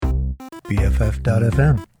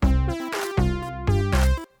BFF.fm.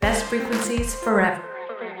 Best frequencies forever.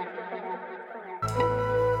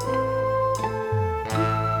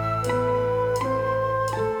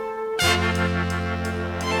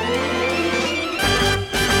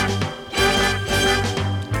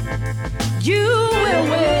 You went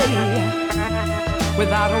away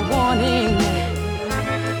without a warning,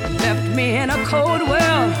 left me in a cold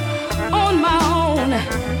world on my own.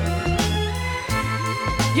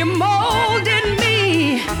 You molded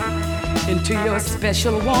me into your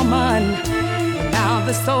special woman. Now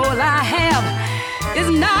the soul I have is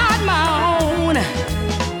not my own.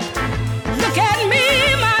 Look at me,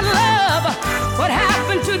 my love, what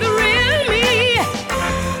happened to the real me?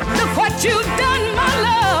 Look what you've done, my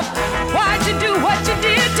love. Why'd you do what you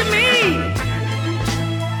did to me?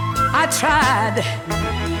 I tried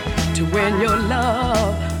to win your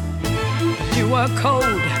love. You were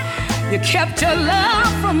cold. You kept your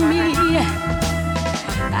love from me.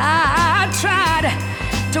 I tried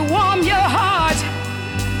to warm your heart.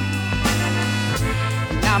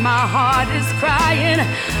 Now my heart is crying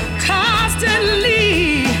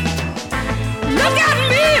constantly. Look at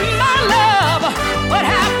me, my love. What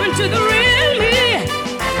happened to the real me?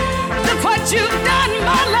 Look what you've done,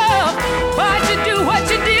 my love. Why'd you do what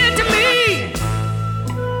you did to me?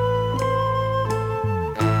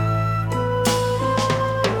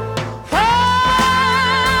 Why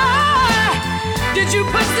did you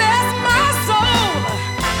possess my soul?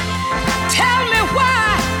 Tell me, why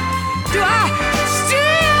do I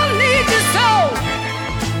still need you so?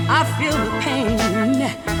 I feel the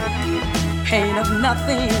pain of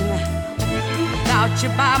nothing. Without you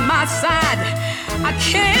by my side, I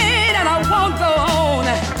can't and I won't go on.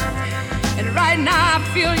 And right now I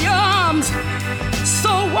feel your arms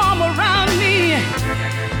so warm around me.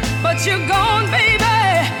 But you're gone,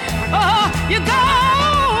 baby. Oh, you're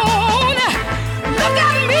gone. Look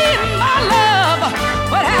at me, my love.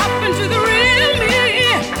 What happened to the real me?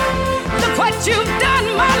 Look what you've done,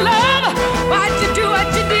 my love. Why'd you do what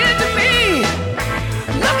you did to me?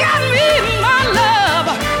 Look at me, my love.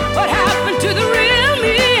 What happened to the real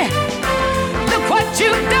me? Look what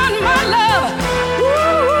you've done, my love.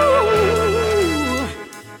 Ooh.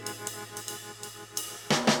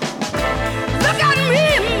 Look at me,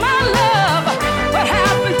 my love. What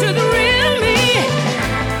happened to the real me?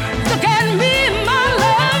 Look at me, my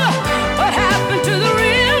love. What happened to the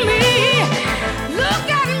real me? Look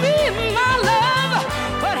at me, my love.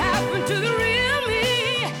 What happened to the real me?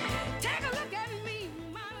 Take a look at me,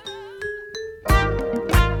 my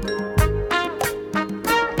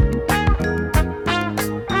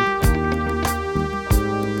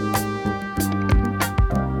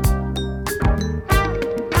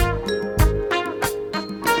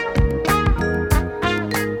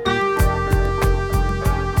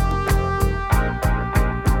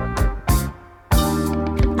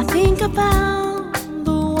I think about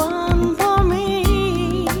the one for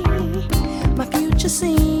me. My future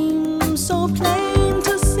seems so plain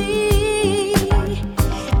to see,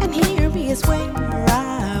 and here is where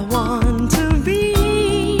I want to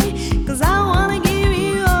be. 'Cause I wanna give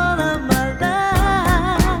you all of my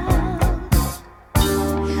love.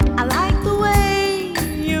 I like the way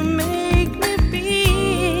you make me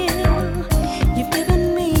feel. You've given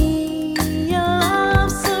me your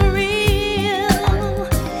love so real,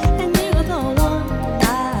 and you're the one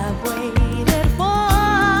I've waited for.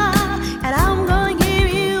 And I'm gonna give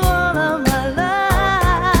you all of my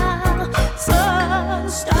love. So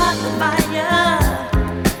start the fire.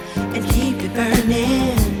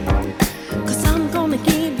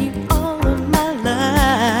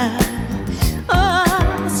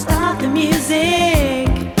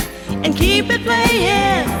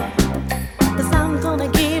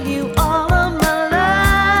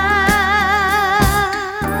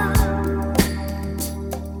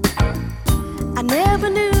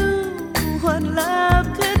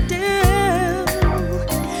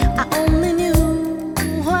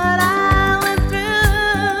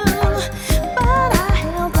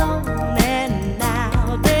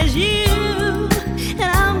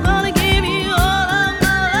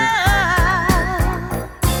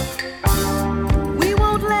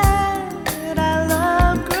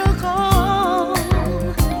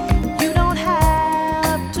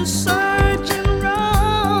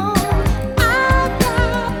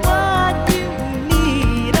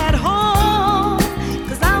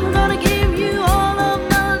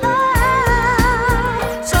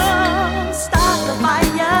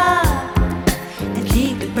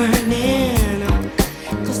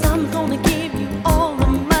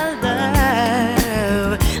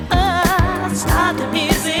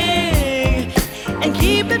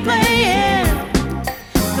 playing,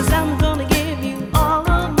 'cause I'm gonna give you all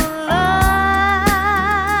of my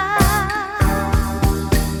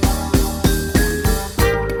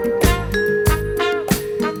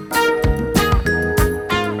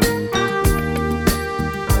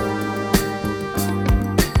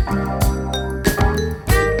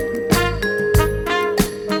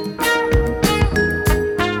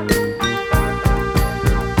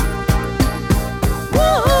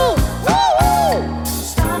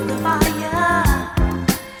Start the fire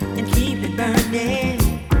and keep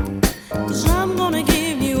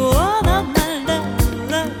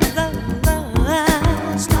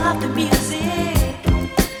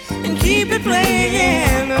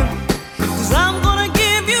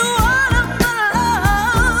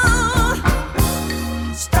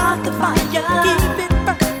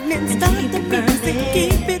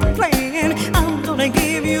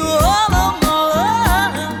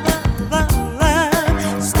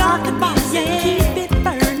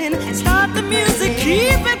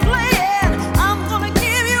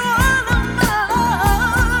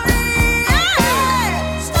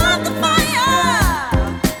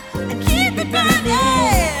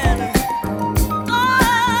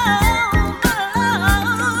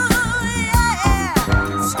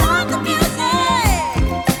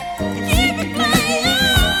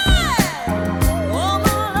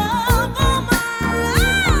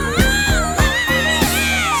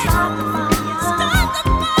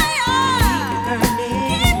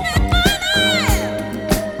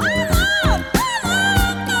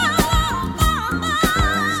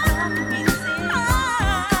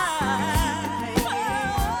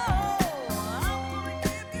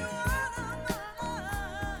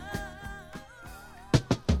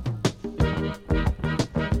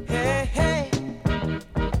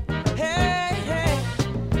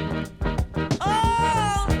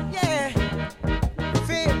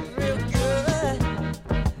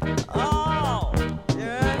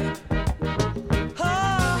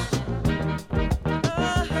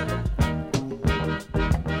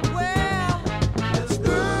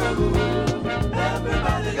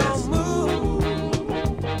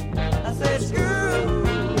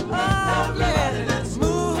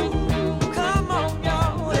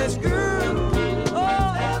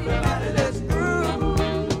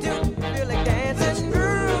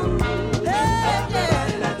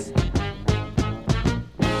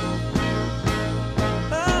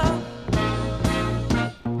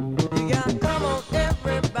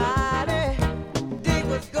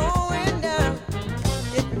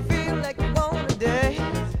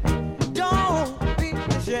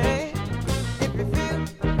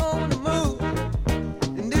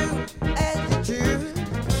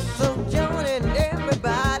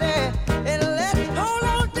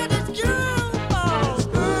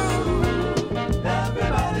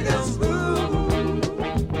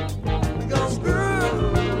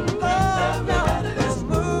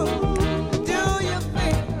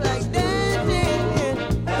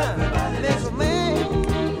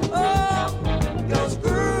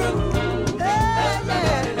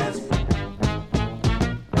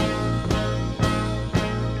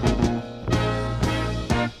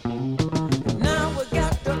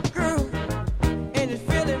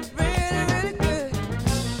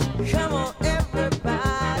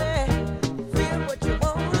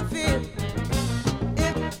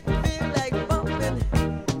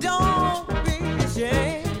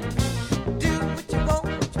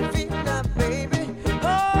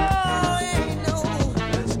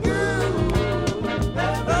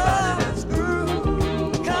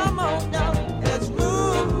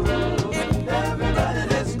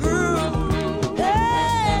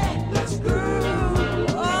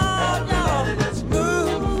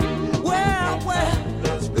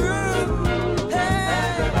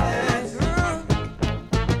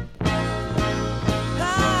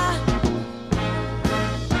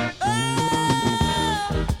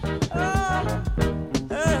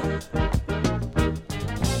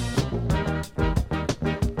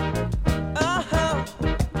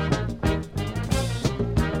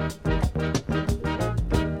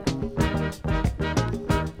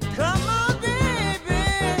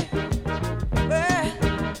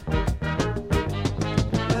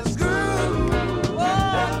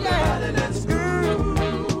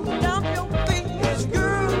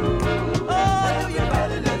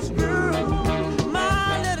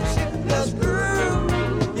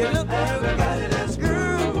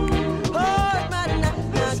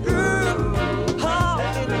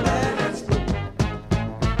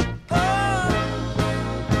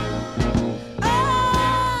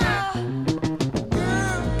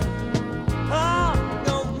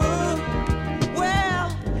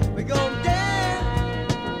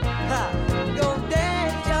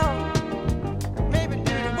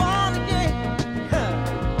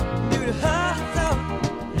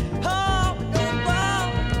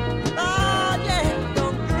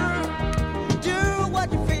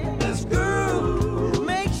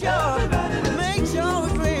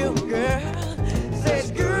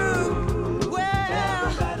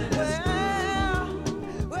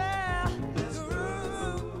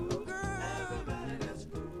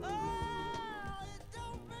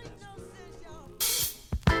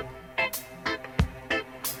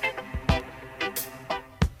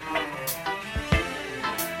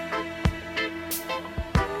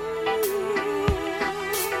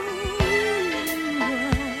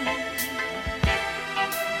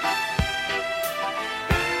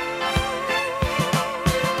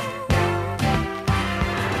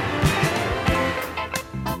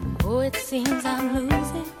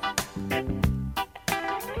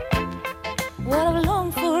what I've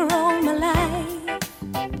longed for all my life.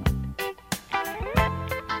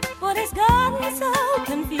 But it's gotten so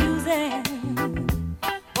confusing.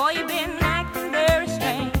 Boy, you've been acting very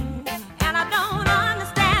strange, and I don't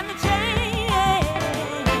understand the change.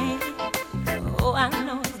 Oh, I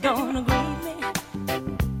know it's gonna grieve me,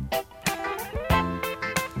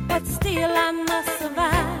 but still I must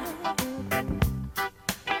survive.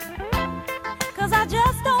 'Cause I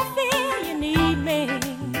just don't feel you need me.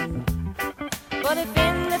 But if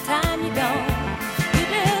in the time you're gone, you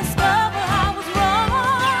discover I was wrong,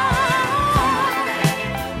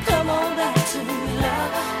 come on back to me,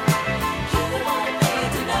 lover. You won't be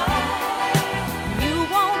denied. You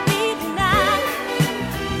won't be denied.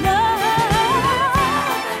 No.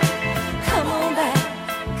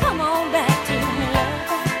 Come on back to me,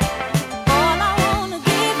 lover. All I wanna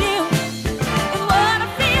give you is what I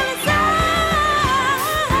feel inside.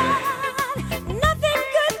 Nothing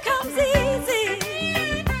good comes easy.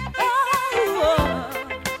 Oh,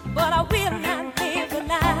 but I will not live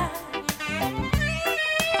denied.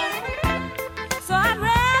 So I'd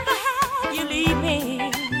rather have you leave me.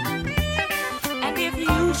 And if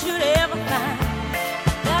you should ever find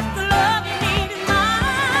that the love you need is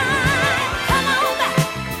mine, come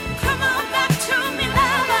on back to me,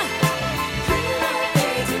 lover. You won't be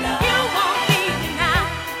denied. You won't be denied.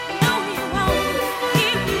 No, you won't.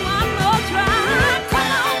 Give you one more try.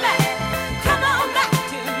 Come on back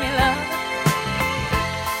to me, lover.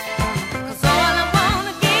 'Cause all I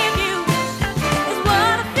wanna give you is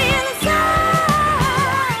what I feel inside.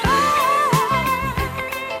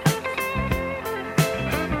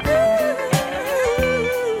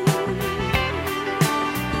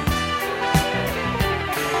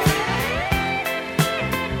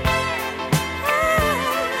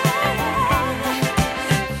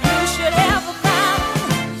 You should ever find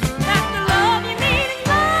that the love you need is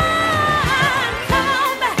mine.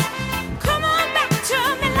 Come on back to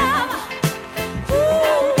me, lover. You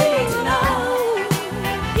won't be denied.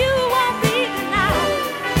 You won't be denied.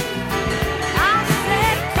 I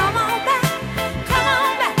said, come on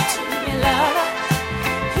back to me, lover.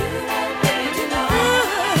 You won't be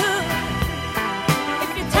denied.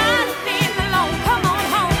 If you're tired of being alone, come on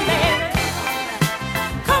home, baby.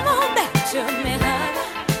 Come on back to me, lover.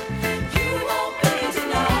 You won't be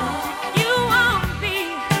denied. You won't be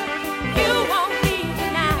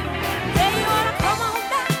denied. Yeah, you wanna come on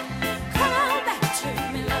back to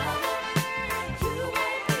me, lover. You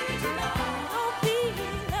won't be denied. Don't be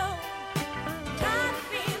alone. Tired of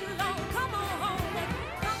being alone. Come on home, baby.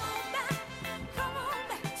 Come on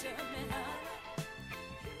back to me, lover.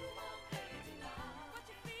 You won't be denied. What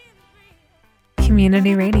you feel is real.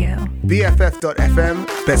 Community radio. BFF.FM,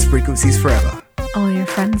 best frequencies forever. All your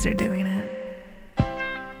friends are doing it.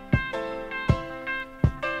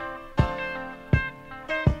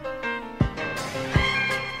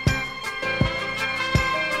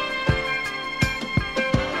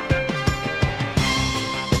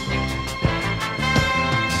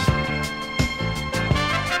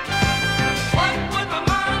 What would my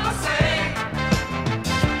mama say?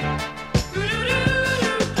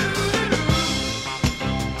 Do-do-do-do-do-do-do.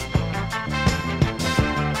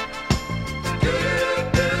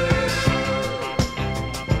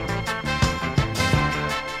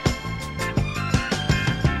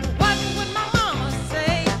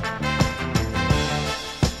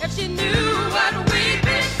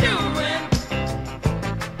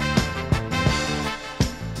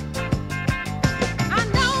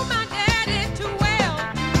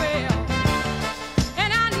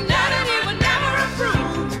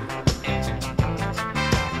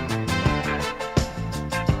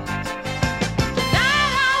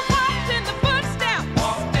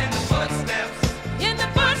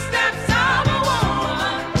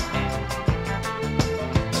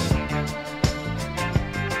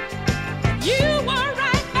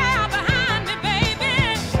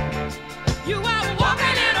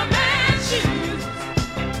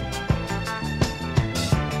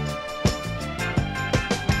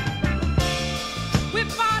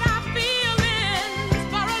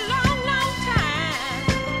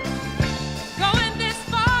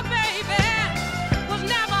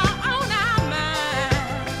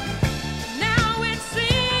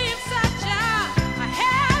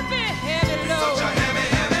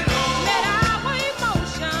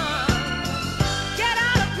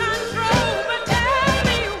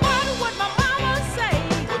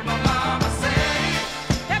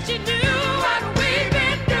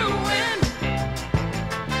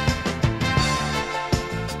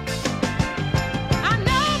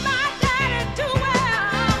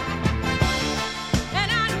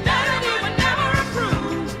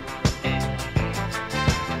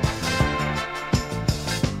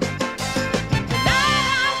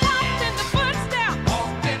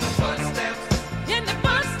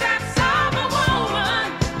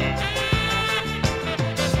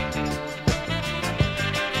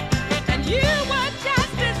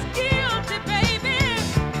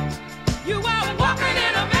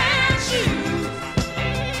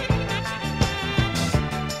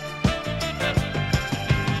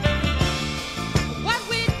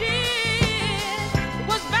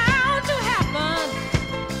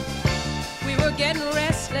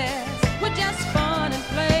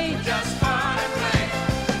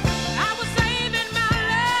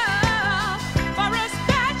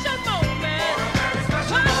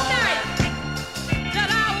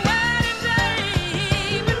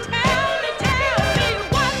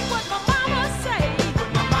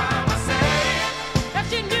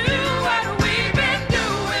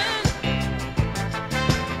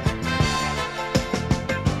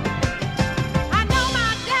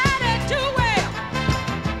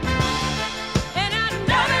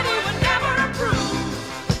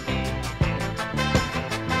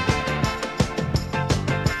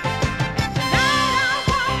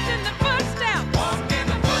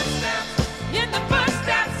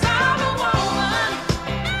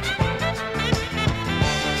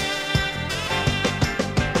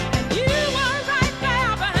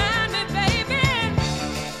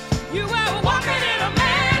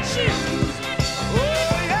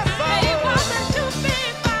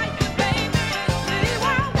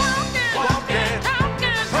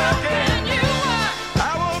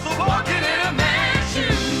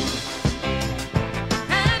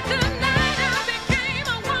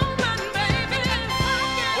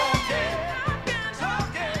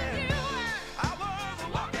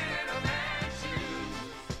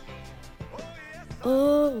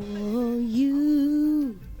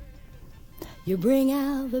 You bring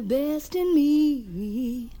out the best in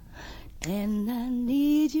me, and I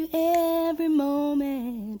need you every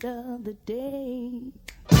moment of the day.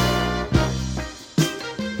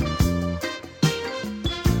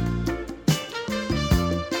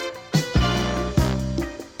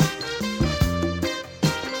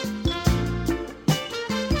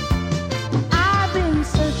 I've been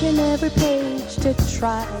searching every page to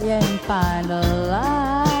try and find a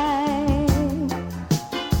line,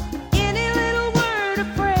 any little word of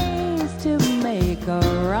praise to make a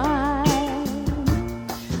rhyme,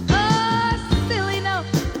 a silly note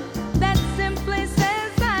that simply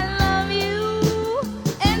says I love you,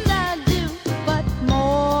 and I do, but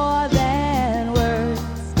more than words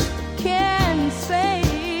can say.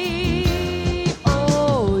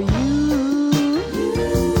 Oh, you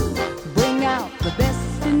bring out the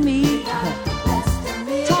best in me.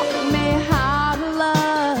 Taught me how to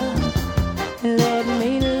love, let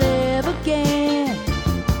me live again.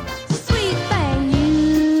 Sweet thing,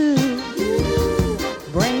 you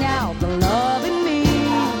bring out the love in me,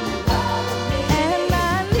 and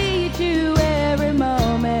I need you every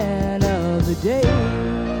moment of the day.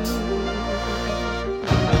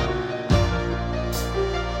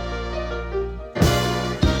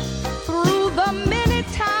 Through the many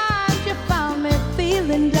times you found me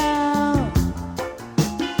feeling down,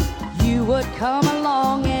 you would come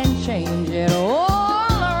along and change it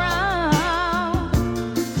all around.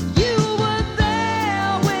 You were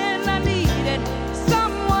there when I needed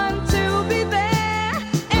someone to be there,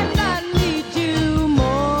 and I need you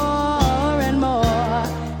more and more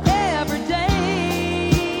every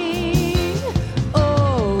day.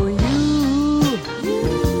 Oh,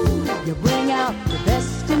 you bring out the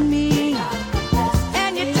best in me,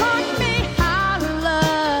 and you taught me how to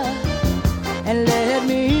love, and let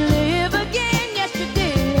me live again. Yes, you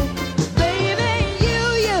did, baby.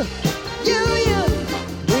 You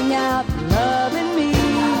bring out love in me,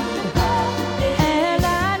 and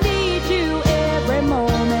I need you every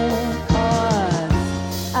moment.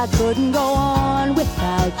 'Cause I couldn't go on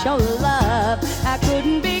without your love. I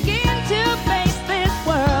couldn't begin to face this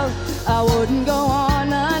world. I wouldn't go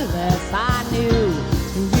on unless I knew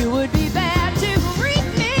you would be there to greet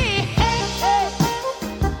me. Hey, hey.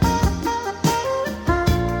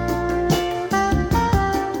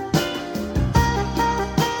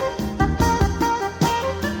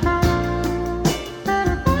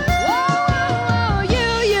 Whoa,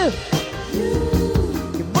 you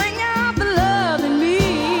bring out the love in me,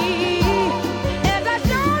 and I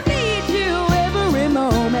sure need you every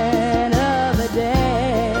moment of the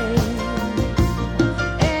day.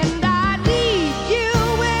 And I need you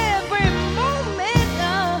every moment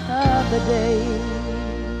of the day.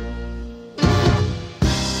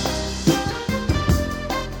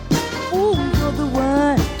 Ooh, you're the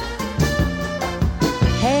one.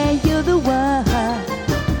 Hey, you're the one.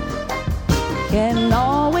 Can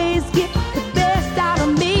always get the best out of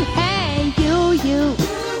me. Hey, you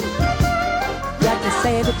got to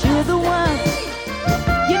say that you're the one.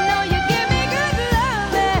 You know you give me good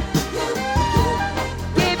love,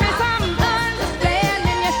 give me some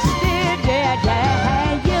understanding. Yes, you did, yeah.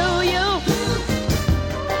 Hey,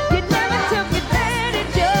 you never took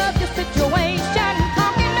advantage of the situation.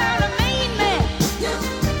 Talking about a mean man,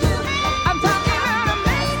 I'm talking about a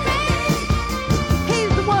man.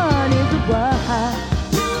 He's the one, he's the one.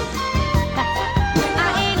 I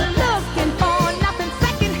ain't looking for nothing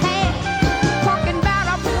secondhand. Talking about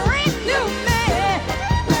a brand new man.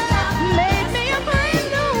 Made me a brand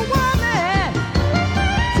new woman.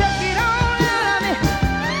 Took it all out of me.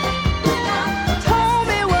 Told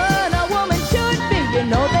me what a woman should be. You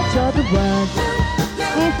know that you're the one.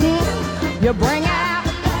 You bring out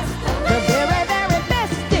the very, very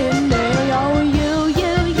best in me. Oh, you.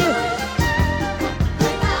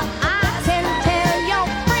 I can tell your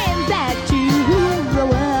friends that you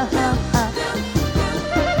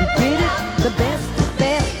get it, the best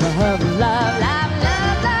of love,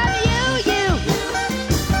 you.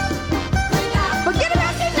 Forget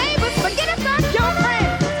about your neighbors, forget about your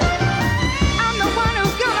friends. I'm the one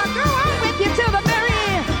who's gonna go on with you till the very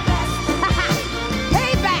end.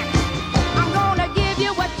 Payback. I'm gonna give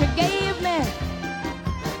you what you gave me.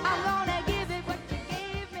 I'm gonna give it what you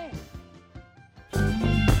gave me.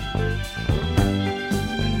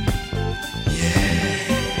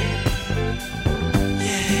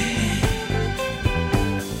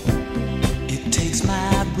 It takes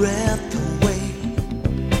my breath away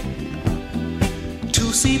to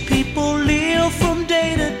see people live from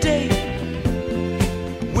day to day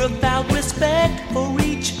without respect for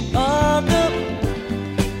each other,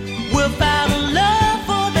 without a love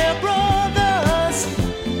for their brothers,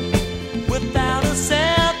 without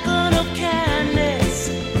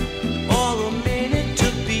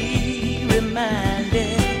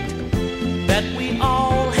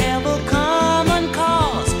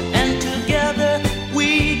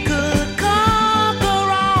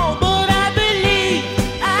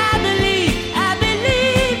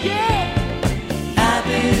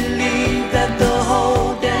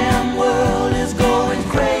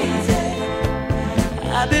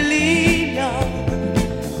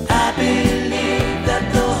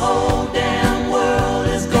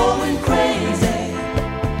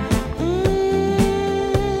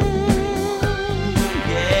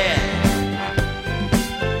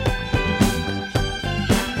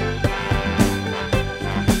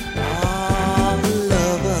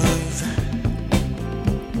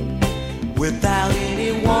without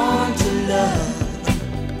anyone to love.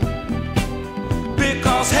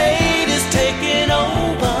 Because hate is taking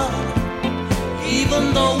over, even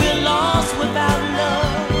though we're lost without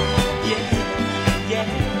love. Yeah,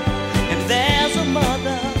 yeah. And there's a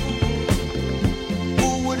mother who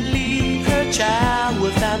would leave her child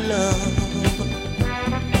without love.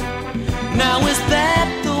 Now is that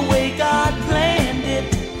the way God planned it,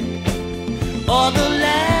 or the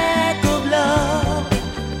lack of love?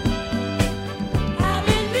 I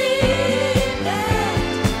believe that.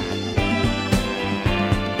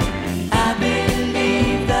 I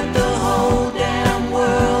believe that the whole damn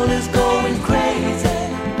world is going crazy.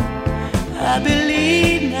 I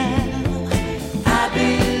believe now. I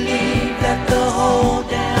believe that the whole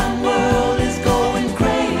damn world is going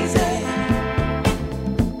crazy.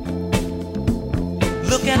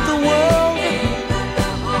 Look at the world.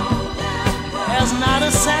 There's not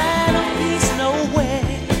a sign of peace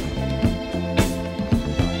nowhere.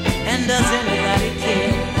 And does anybody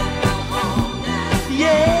care?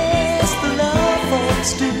 Yes, the love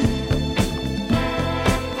folks do.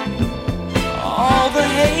 All the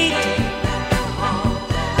hate,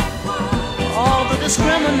 all the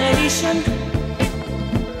discrimination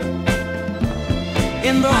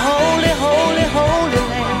in the holy, holy, holy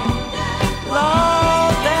land.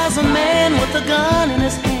 Lord, there's a man with a gun in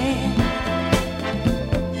his hand.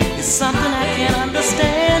 It's something I can't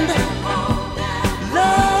understand.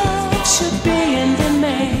 Love should be in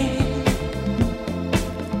demand.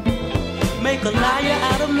 Make a liar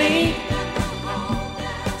out of me.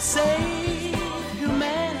 Save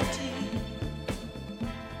humanity.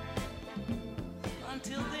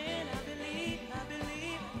 Until then, I believe, I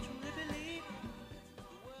truly believe.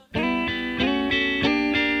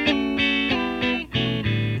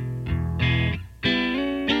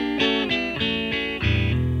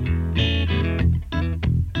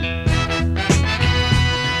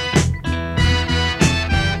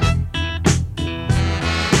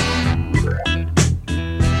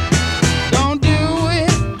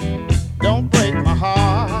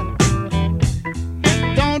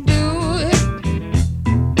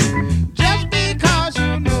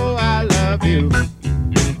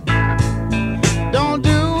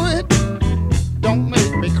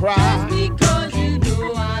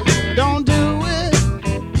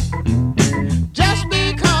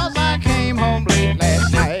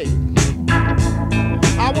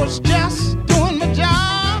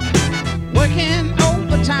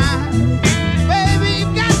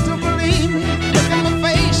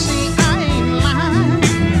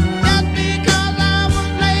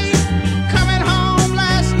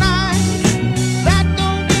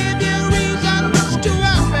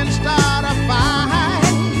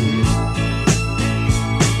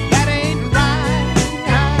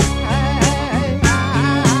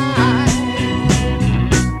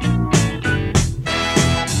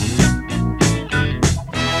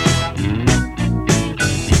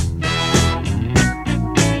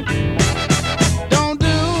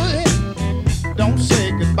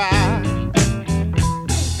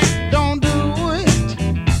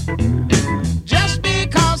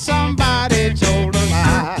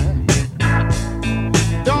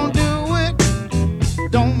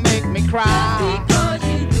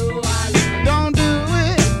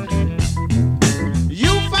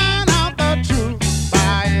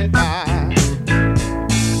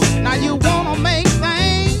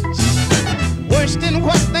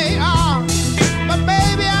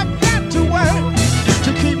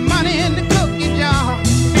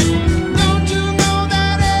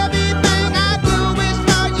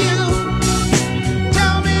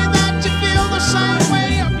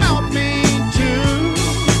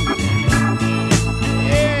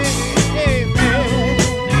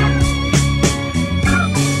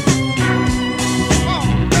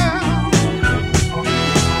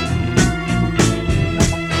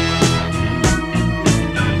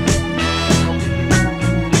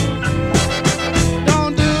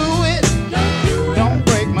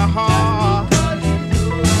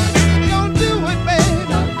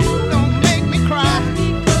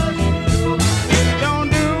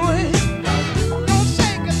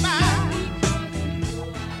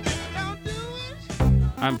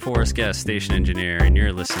 I'm Forrest Guest, station engineer, and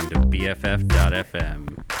you're listening to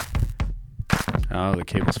BFF.FM. Oh, the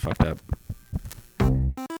cable's fucked up.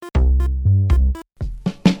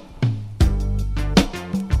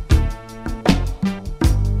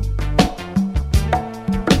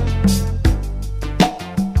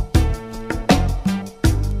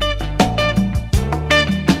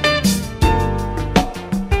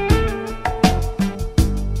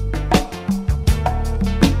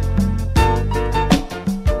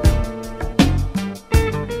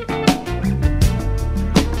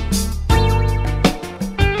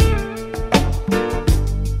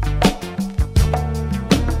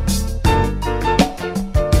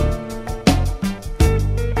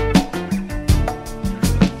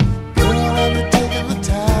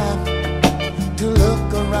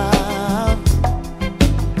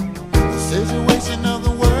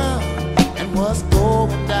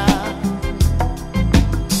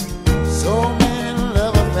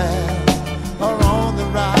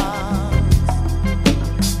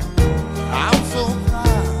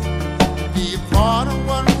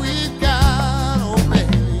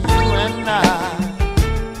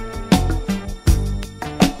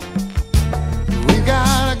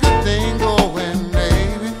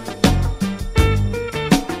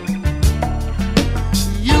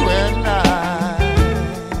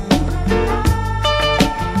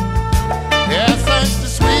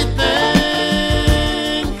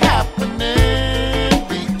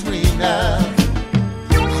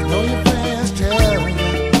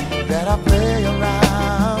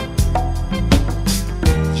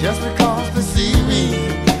 just because they see me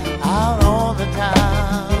out all the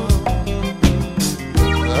time.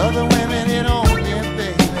 Other women hit on me,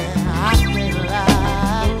 baby, I can't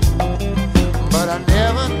lie, but I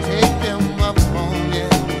never take them up on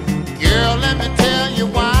it. Girl, let me tell you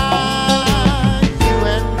why. You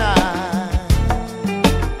and I,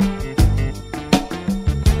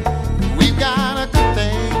 we've got a good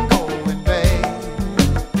thing going, babe.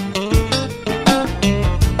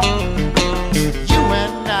 You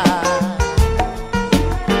and I,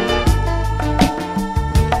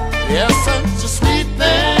 there's such a sweet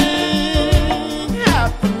thing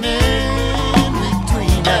happening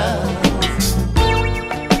between us.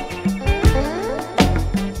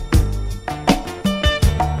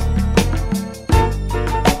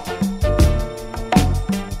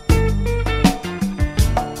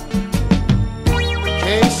 In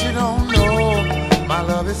case you don't know, my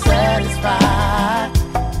love is satisfied.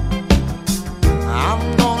 I'm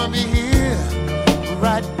gonna be here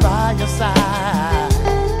right by your side.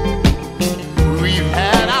 We've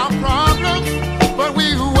had our problems, but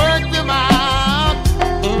we worked them out.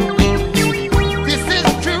 This is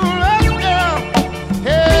true love, girl.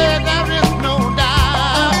 Hey, there is no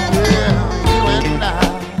doubt. Yeah, you and I,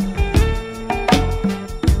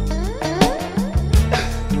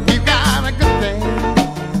 we've got a good thing,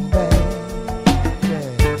 baby.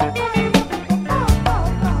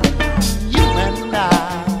 You and I,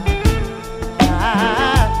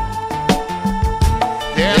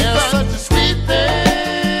 there's such a sweet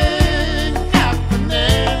thing happening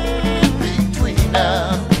between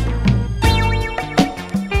us.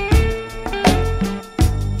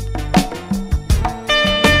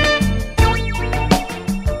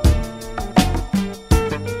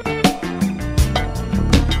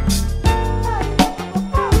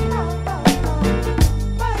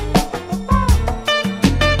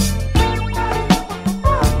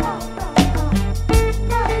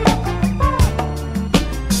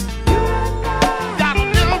 Got a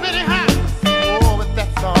little bitty house, oh, but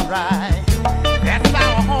that's alright. That's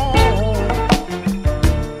our home.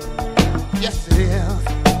 Yes, it is.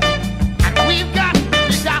 And we've got a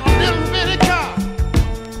little bitty car,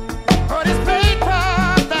 but it's paid for.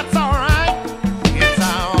 That's alright. It's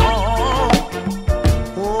our own.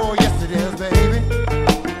 Oh, yes, it is, baby.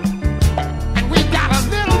 And we've got a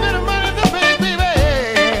little bit of money to pay, baby.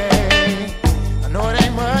 I know it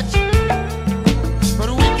ain't much, but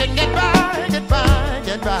we can get by, get by,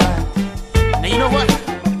 get by. Now you know what?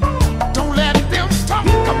 Don't let them talk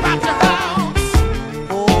about your house,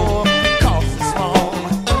 oh, because it's small.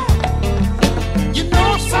 You know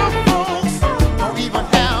some folks don't even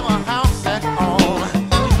have a house at all.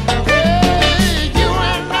 Hey, you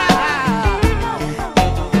and I,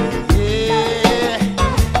 yeah,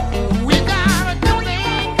 we got a good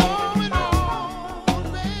thing going on,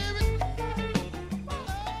 baby.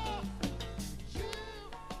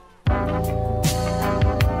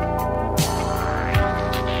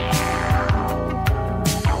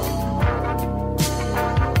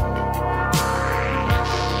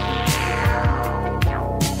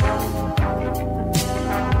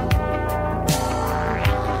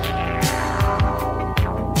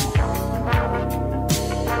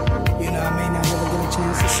 You know, I may not ever get a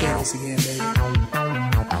chance to say this again, baby.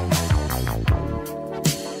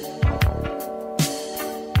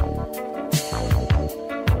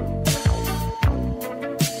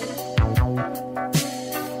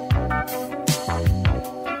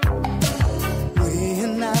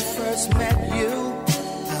 When I first met you,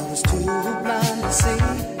 I was too blind to see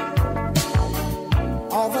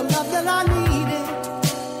all the love that I needed.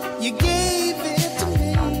 You gave it to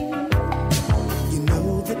me. You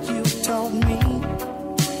know that you taught me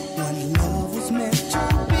what love was meant to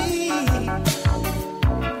be.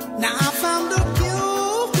 Now I found a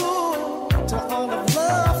cure to all of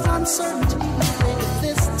love's uncertainty. Baby,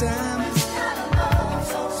 this time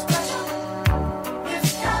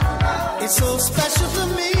it's so special to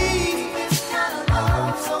me.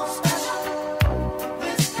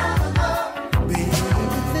 Baby,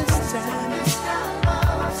 this time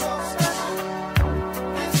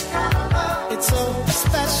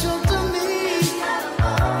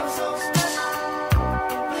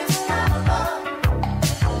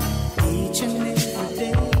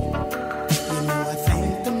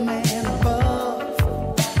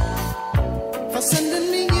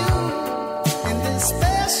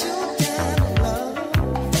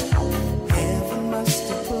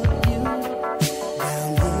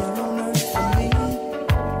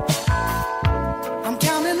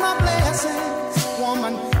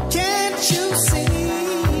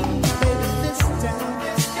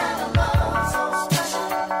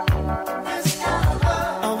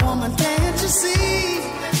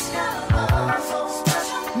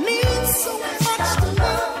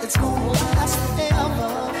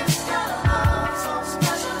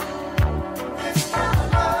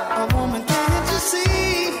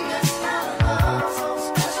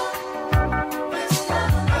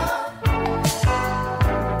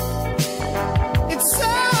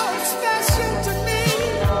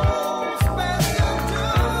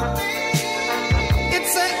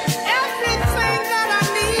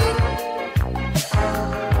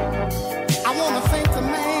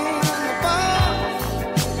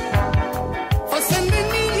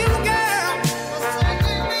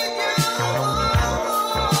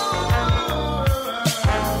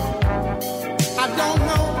I don't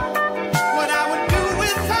know what I would do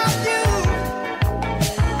without you.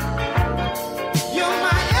 You're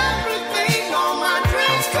my everything, all my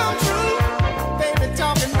dreams come true. Baby,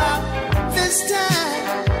 talking about this time,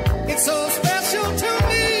 it's so special to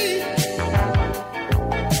me.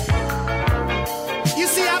 You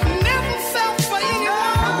see, I've never felt for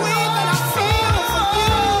anyone the way that I feel for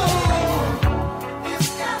you.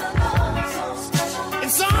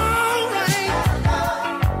 It's all right.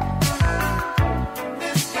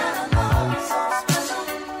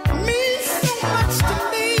 Means so much to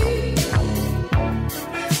me.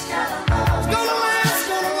 It's gonna last,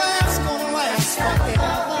 gonna last, gonna last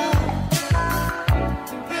forever.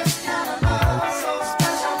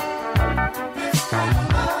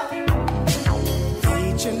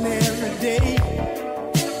 Each and every day,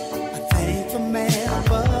 I thank the man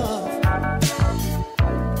above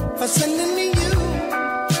for sending me you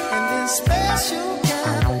and this special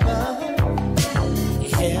kind of love.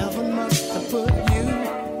 Heaven must have put you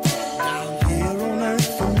down here on earth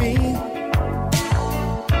for me.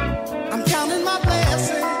 I'm counting my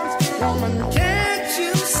blessings, woman, can't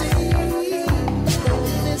you see?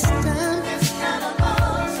 This time,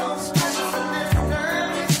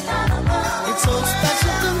 it's so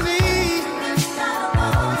special to me.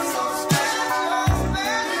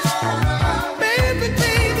 Baby,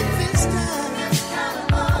 baby, this time,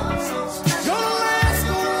 gonna last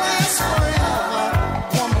forever.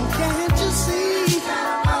 Woman, can't you see?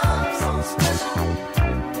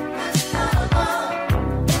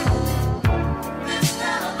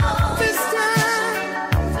 This time,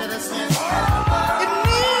 it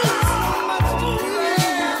means so much to me.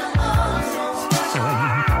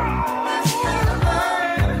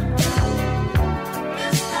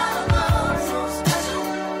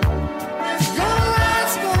 Gonna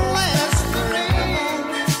last forever.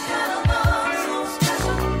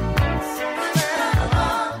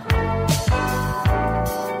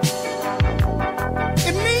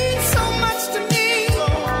 It means so much to me.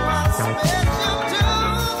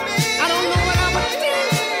 I don't know what I would do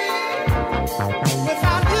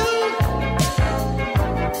without you.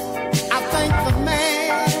 I thank the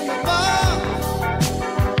man above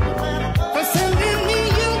for sending me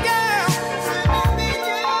you, girl.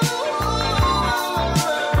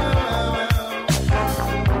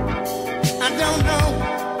 I don't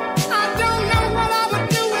know what I would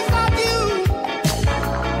do without you.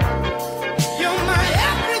 You're my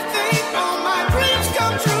everything, all my dreams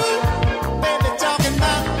come true. Baby, talking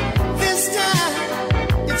about this time,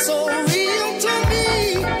 it's so real to me.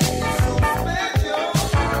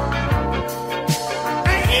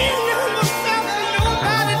 I ain't never felt for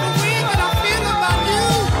nobody the way that I feel about you.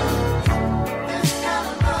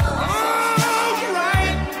 All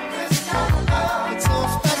right, it's so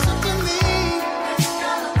special to me.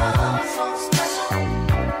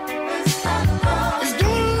 It's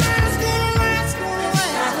gonna last, gonna last, gonna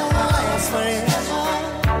last, gonna last forever.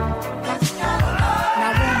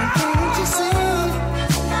 Now, woman, can't you see?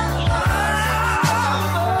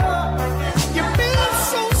 You've been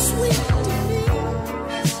so sweet to me,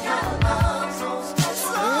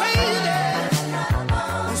 lady.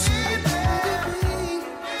 You should be.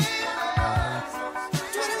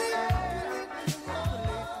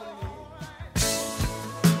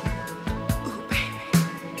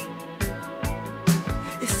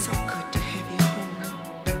 It's so good to have you home.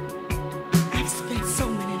 I've spent so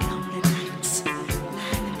many lonely nights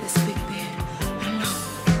lying in this big bed alone.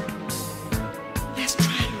 Let's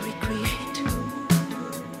try to recreate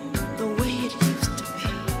the way it used to be.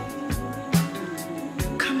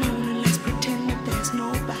 Come on and let's pretend that there's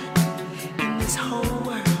nobody in this whole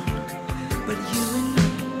world but you and me.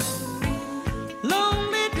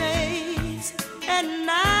 Lonely days and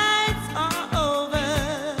nights are over.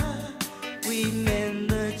 We mend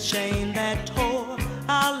the chain that tore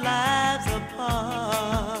our lives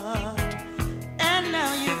apart. And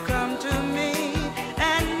now you come to me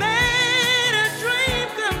and made a dream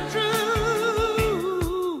come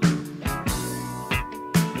true.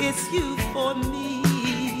 It's you for me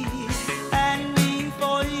and me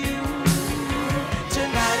for you.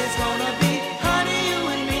 Tonight is gonna be honey, you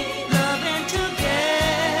and me loving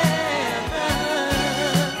together.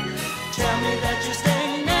 Tell me that you stay,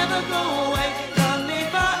 never go away. Love me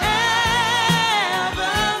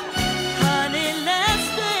forever. Honey, let's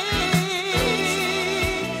stay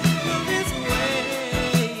this way.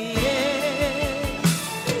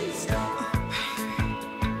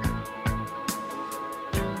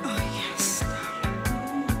 Oh, yes,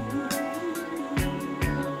 darling.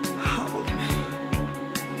 Hold me.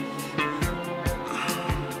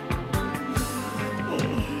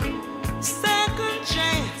 Second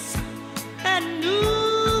chance and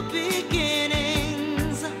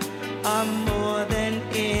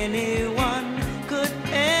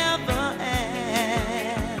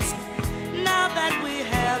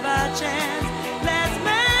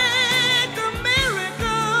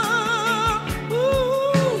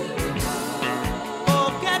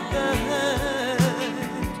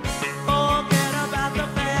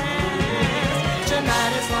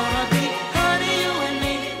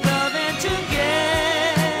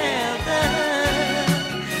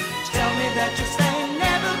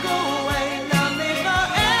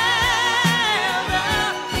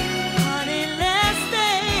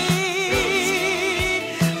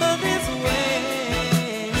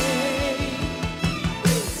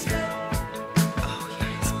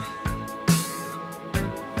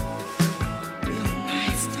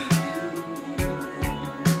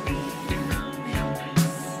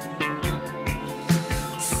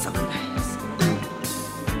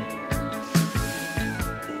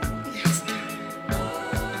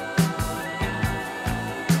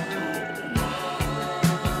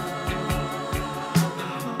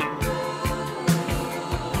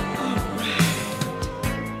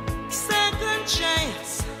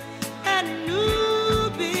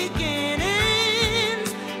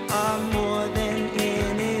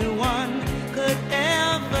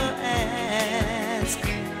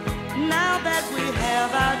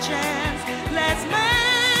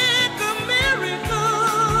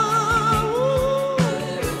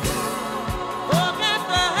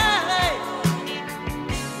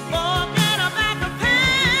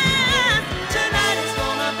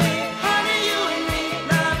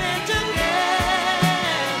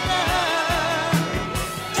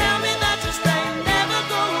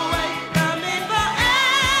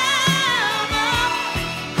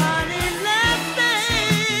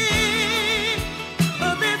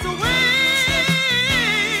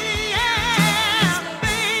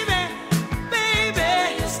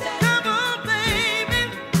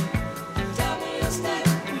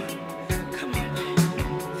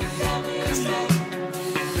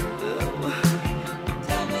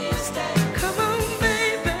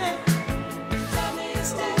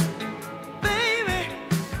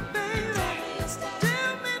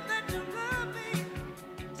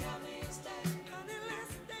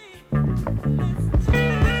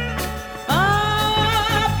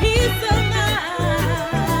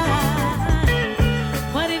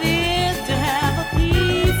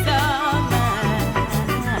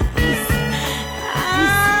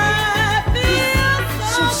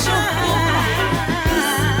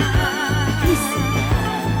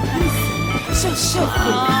With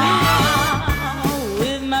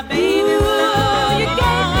my baby love, you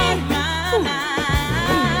gave me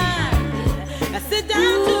I sit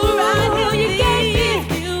down to ride here, you gave me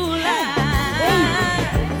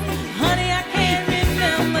honey, I can't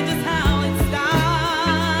remember just how it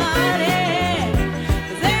started.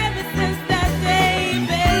 'Cause ever since that day,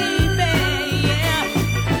 baby, yeah,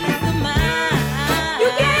 peace of mind. You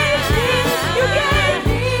gave me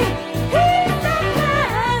peace of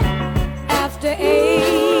mind. After 8,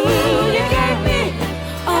 you gave me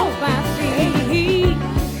all my feet.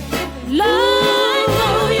 Lord,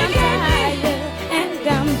 you gave me, and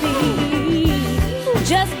I'm beat.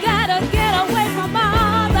 Just gotta get away from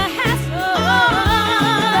all the hassle.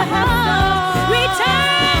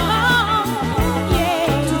 Return home, yeah,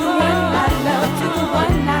 to the one I love, to the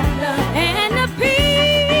one I love, and the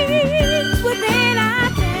peace within our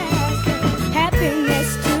past, happiness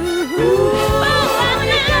too. Oh, I'm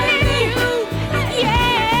loving you,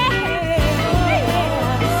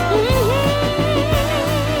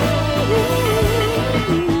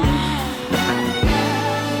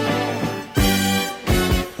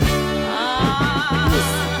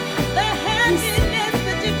 The happiness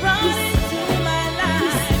that you brought into my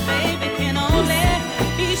life, baby, can only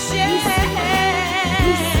be shared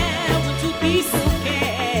with two people who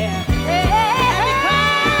care. And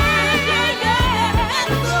because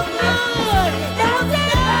that's so good, that's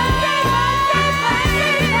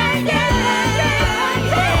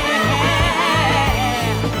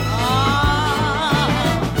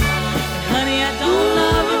honey, I don't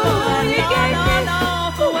love you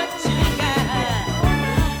for what you got.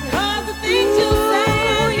 'Cause the things you say,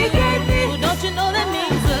 well, don't you know that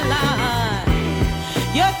means a lot?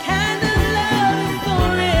 Your kind of love is so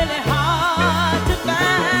really hard to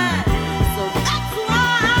find. So that's why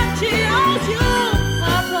I choose you,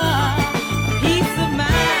 Papa, peace of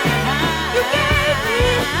mind. You gave me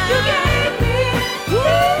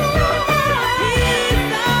peace of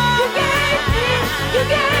mind. You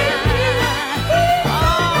gave me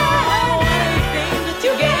everything that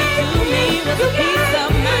you gave to me was a piece of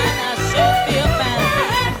mind. I sure feel fine.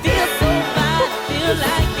 I feel so fine. I feel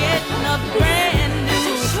like getting a brand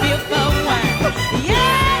new sip of wine.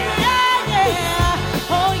 Yeah, yeah,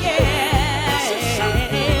 yeah. Oh, yeah.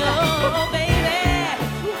 Oh, baby.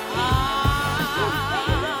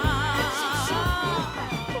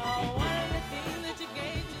 One of the things that you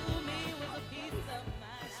gave to me was a piece of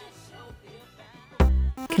mind. I sure feel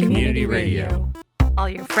fine. Community radio. All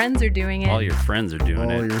your friends are doing it. All your friends are doing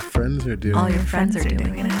All it. your friends are doing All it. your friends are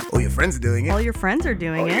doing it. All your friends are doing it. All your friends are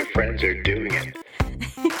doing it. friends are doing it.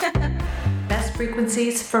 Best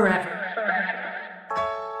frequencies forever.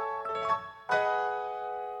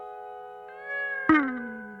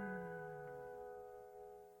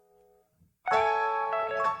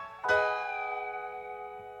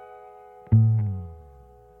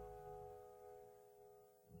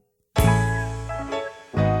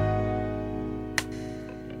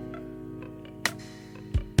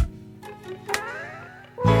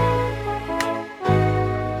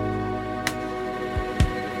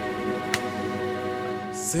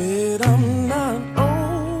 Said I'm not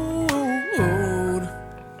old,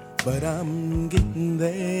 but I'm getting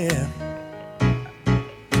there.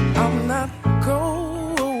 I'm not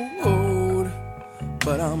cold,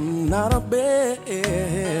 but I'm not a bear.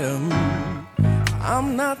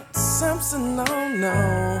 I'm not Samson, no,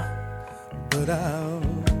 but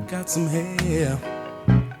I've got some hair.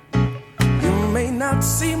 You may not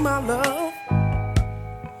see my love,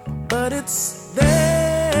 but it's there.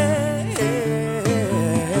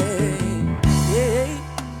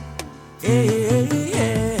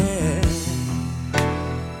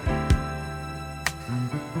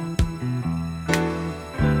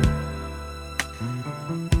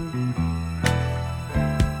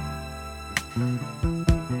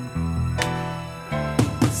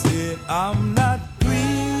 Said I'm not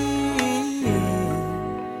green,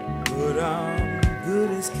 but I'm good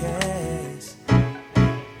as cash.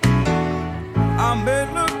 I'm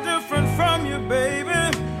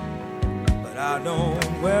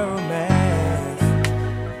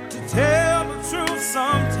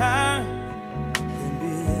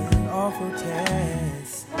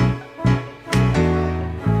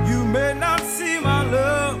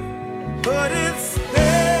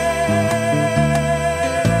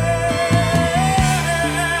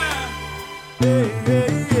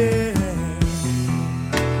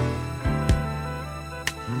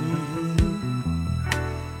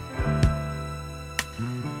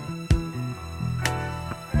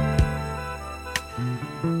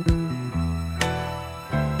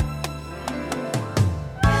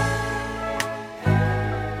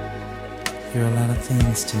You're a lot of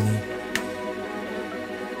things to me.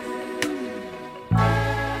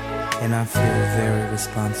 And I feel very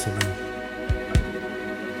responsible.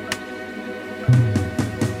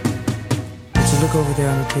 Would you look over there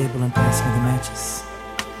on the table and pass me the matches?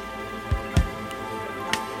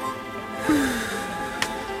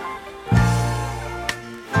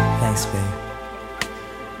 Thanks, babe.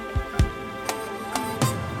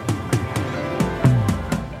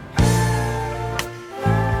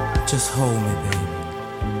 Just hold me, baby.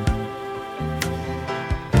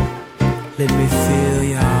 Let me feel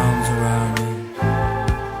your arms around me.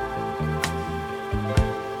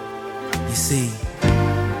 You see,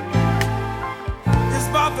 It's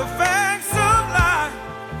about the facts of life.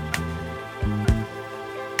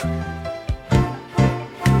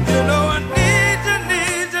 You know I need you,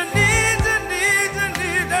 need you, need you, need you,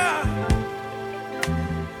 need you.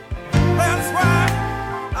 That's why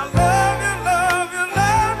I love you, love you,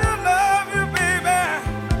 love you, love you, baby.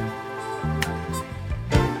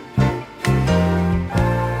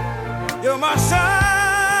 You're my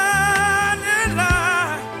shining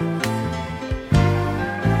light.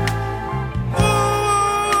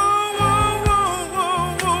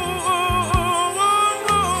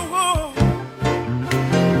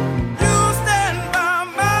 You stand by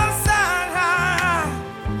my side,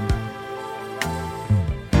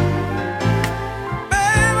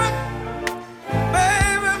 baby,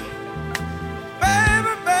 baby,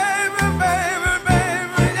 baby, baby, baby,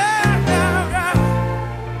 baby, yeah, yeah, yeah.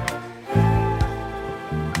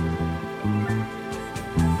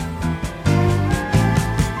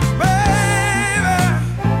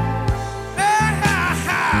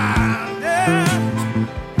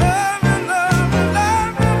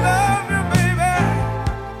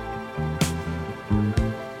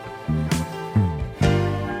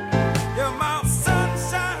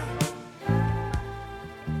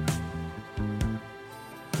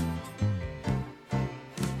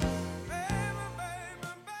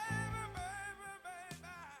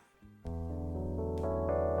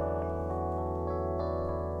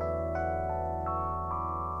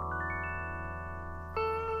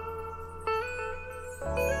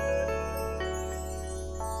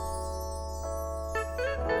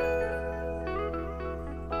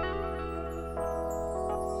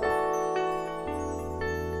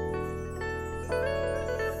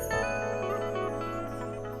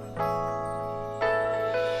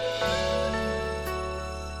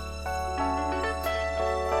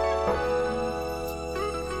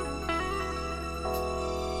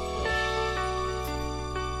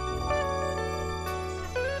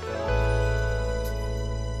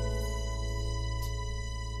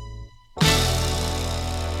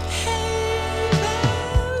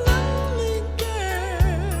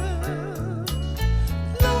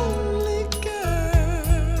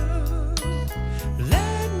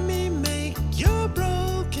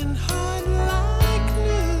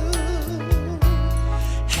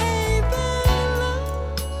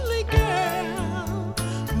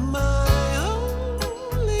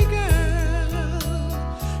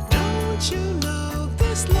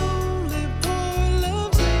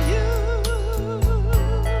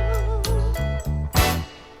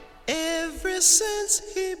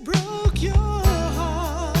 Since he broke your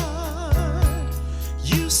heart,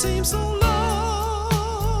 you seem so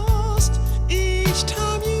lost each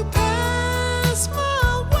time you pass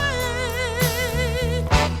my way.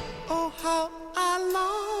 Oh, how I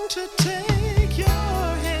long to take your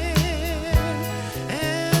hand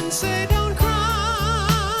and say, don't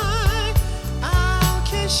cry, I'll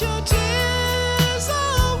kiss your tears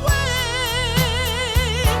away.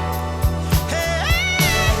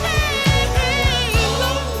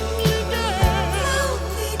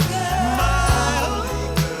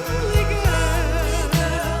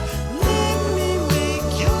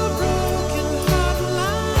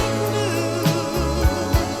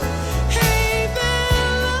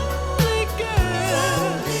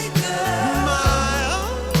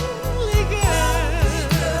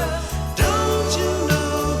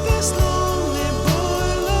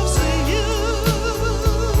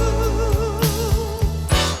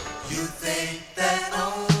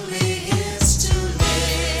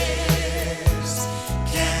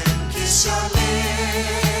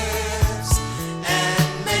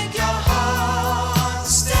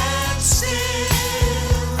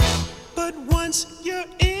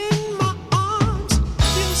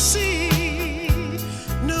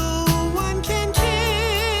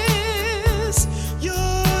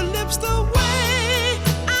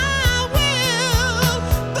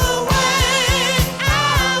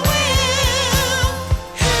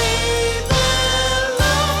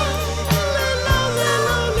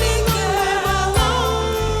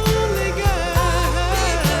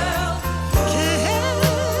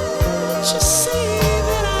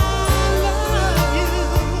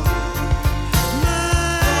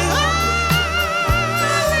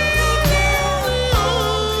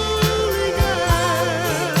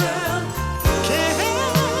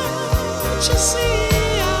 you see, I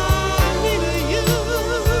need you.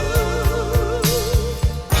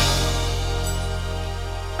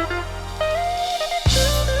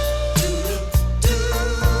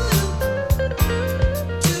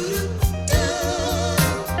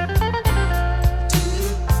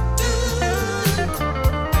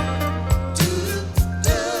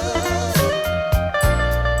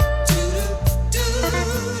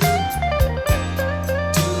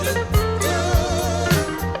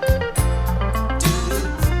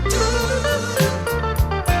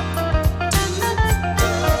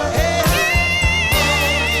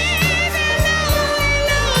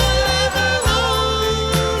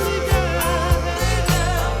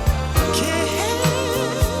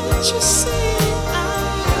 You see, I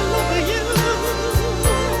love you.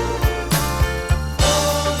 Only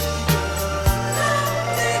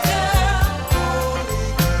girl,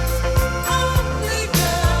 only girl. Only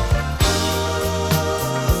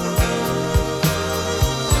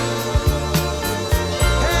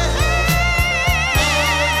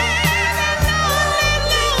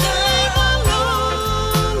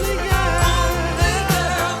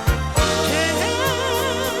girl.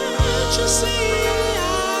 Can't you see?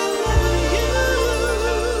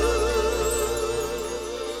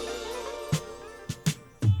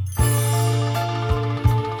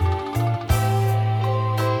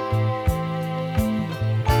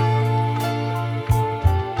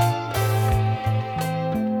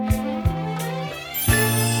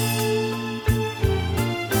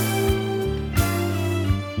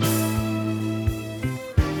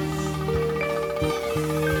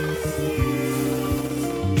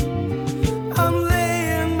 I'm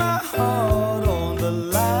laying my heart on the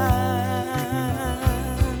line.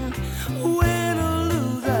 Win or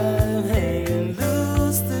lose, I'm hanging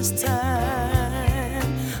loose this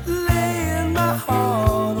time. Laying my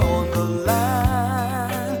heart on the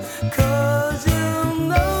line, 'cause you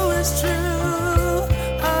know it's true.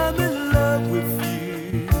 I'm in love with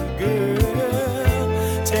you, girl.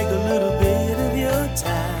 Take a little bit of your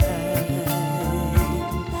time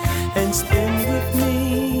and spend with me.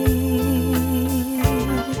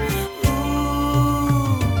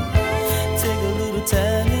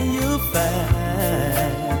 Time and you'll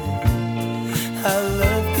find how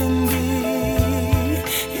love can be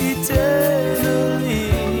eternally,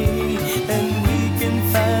 and we can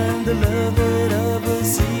find the love that others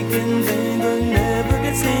seek in vain but never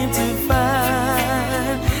can seem to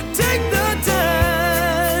find. Take the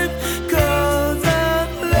time, 'cause I'm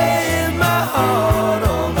laying my heart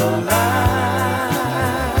on the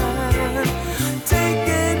line,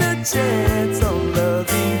 taking a chance on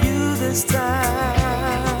loving you this time.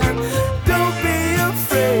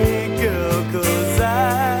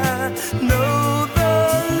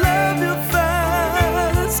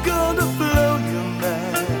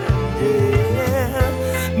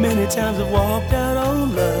 Times I've walked out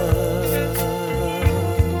on love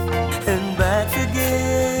and back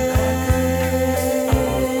again,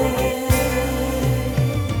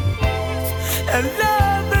 and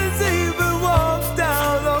love has even walked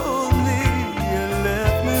out on me and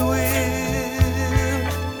left me with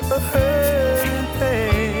a hurt and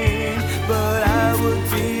pain. But I would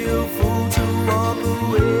be a fool to walk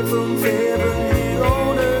away from heaven here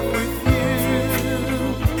on earth with you.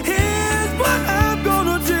 Here's what I'm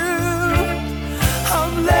gonna do.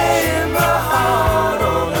 I'm laying my heart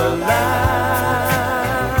on the line,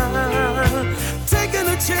 taking a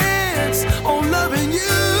chance on loving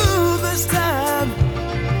you this time.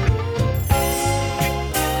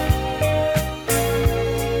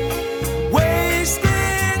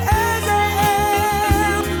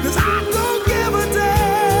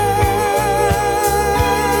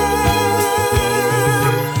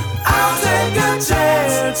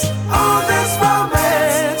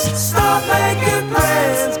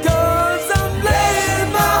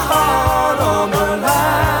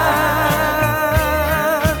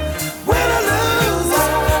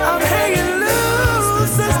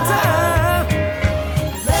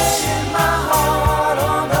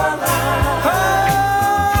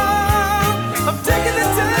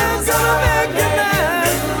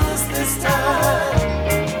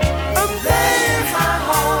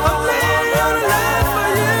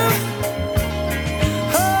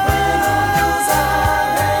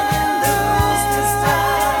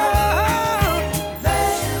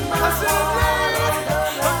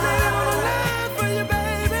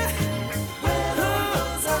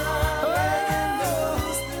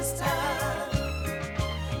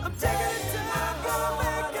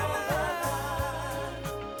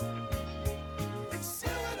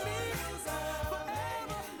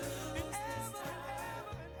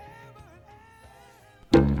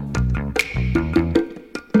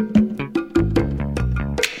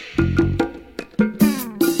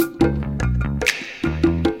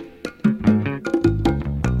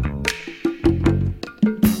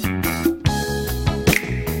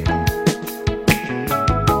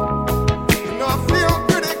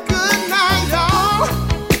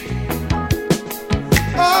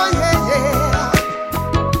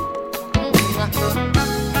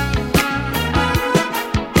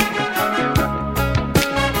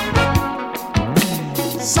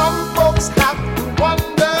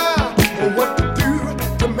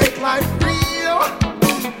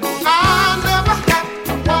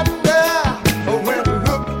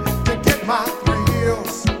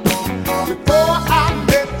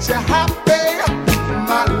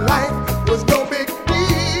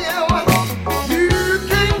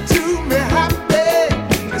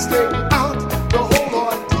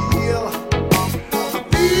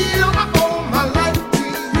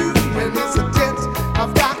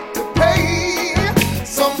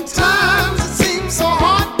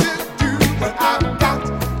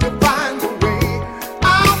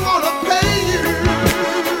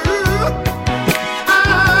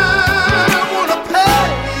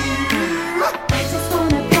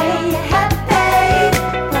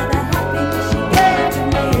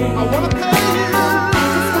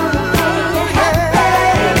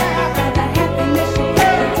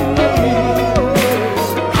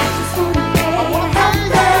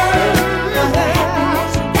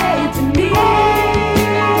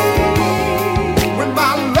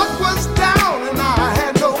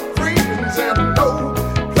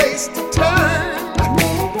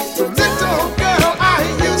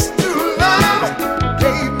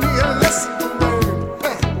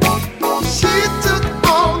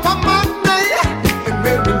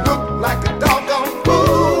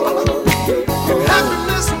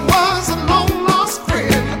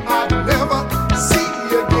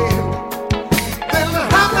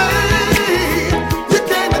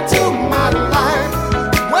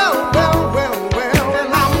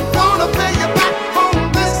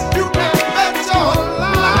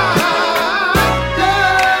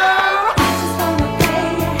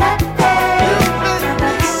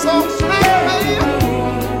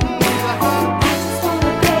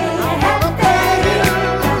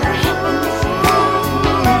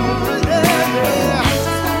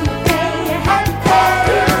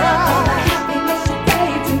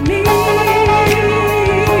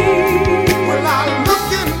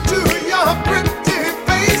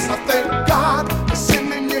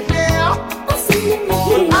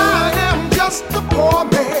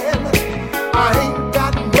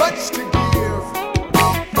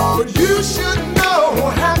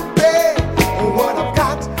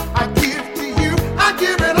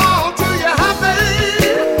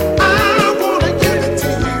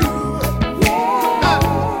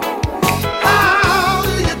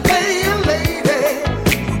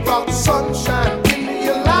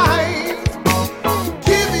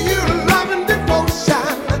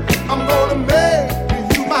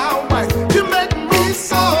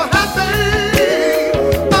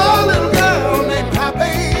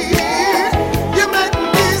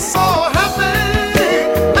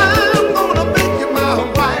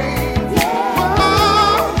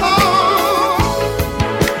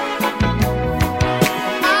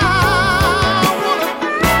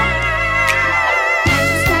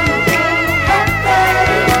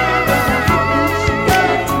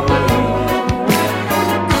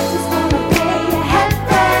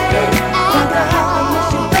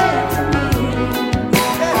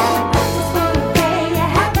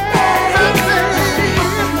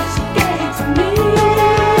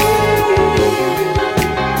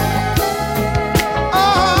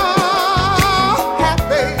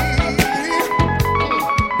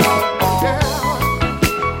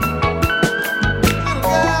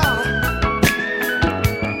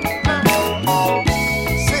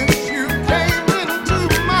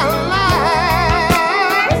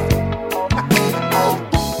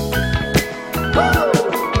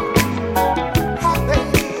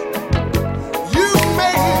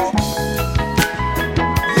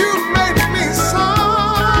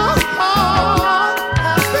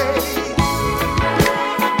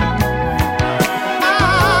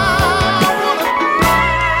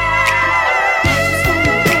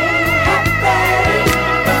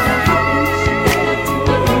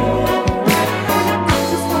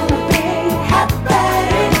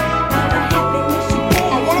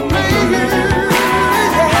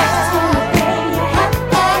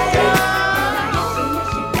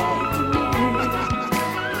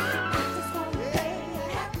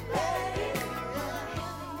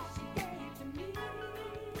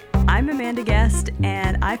 I'm Amanda Guest,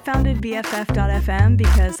 and I founded BFF.FM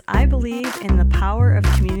because I believe in the power of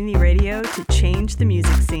community radio to change the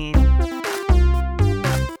music scene.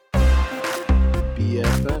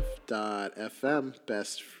 BFF.FM,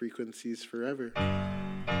 best frequencies forever.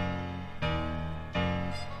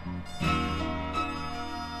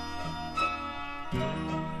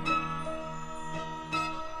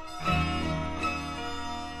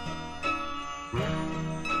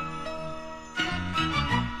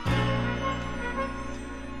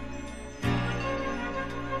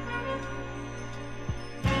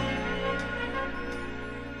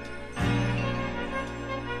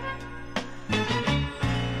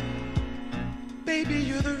 Baby,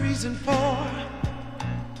 you're the reason for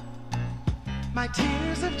my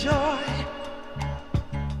tears of joy.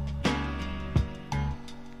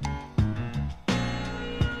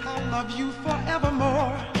 I'll love you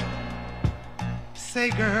forevermore. Say,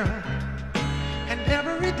 girl, and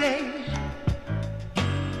every day.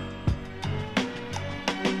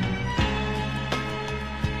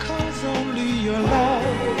 'Cause only your love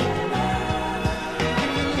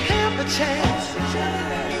can have a chance.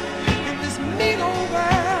 Mean old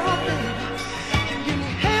world, baby, can give me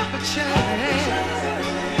half a chance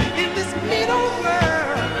in this mean old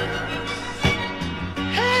world,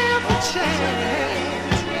 half a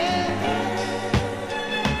chance, yeah.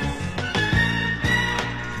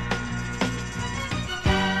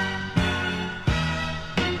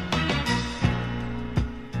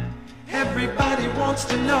 Everybody wants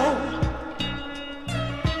to know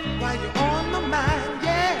why you're on my mind,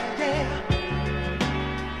 yeah, yeah.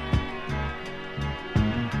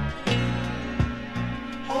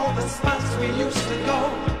 All the spots we used to go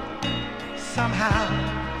somehow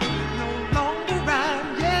no longer rhyme,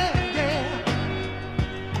 yeah, yeah.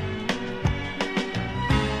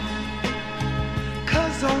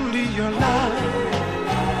 'Cause only your love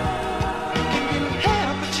can give me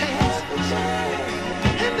half a chance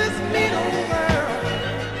in this mean old world.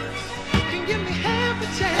 Can give me half a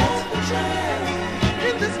chance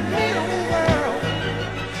in this mean old world.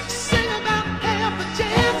 Sing about half a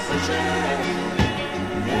chance.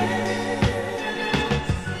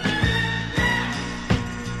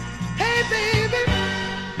 Hey baby,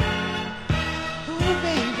 ooh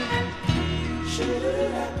baby,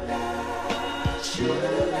 shoo-da-da-da-da,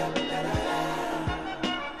 shoo-da-da-da-da,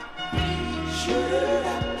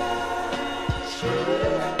 shoo-da-da-da-da,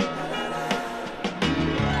 shoo-da-da-da-da.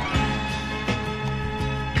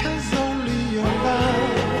 'Cause only your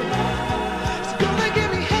love is gonna give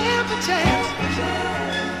me half a chance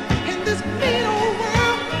in this mean old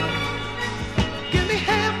world. Give me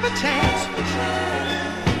half a chance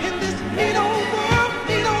in this mean old world,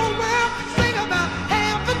 mean old world. Sing about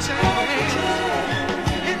half a chance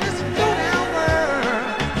in this low down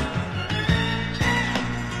world.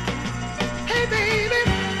 Hey baby,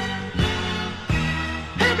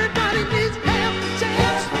 everybody needs half a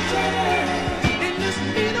chance in this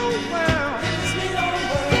mean old world.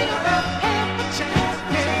 Sing about half a chance,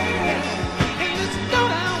 yeah, in this low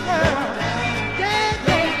down world. Yeah,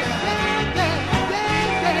 yeah, yeah, yeah,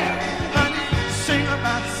 yeah, yeah. Honey, sing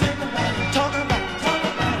about, talk about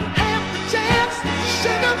half a chance.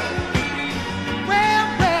 Sugar, well,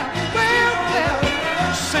 well, well, well.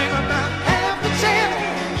 Sing about half a chance.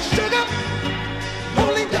 Sugar,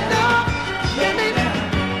 only the dog. Give me,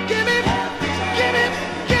 give me, give me,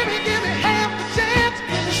 give me, give me half a chance.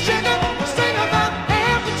 Sugar, sing about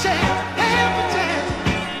half a chance, half a chance.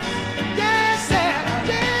 Yes, yeah,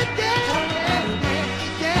 yeah, yeah, yeah,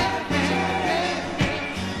 yeah, yeah,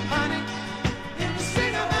 yeah. Honey,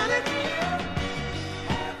 sing about it,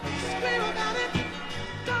 scream about it,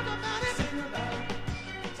 talk about it.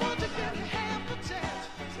 Won't you give me half a chance?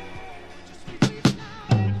 Just reach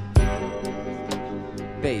now.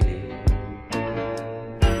 Baby,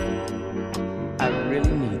 I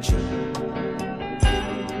really need you.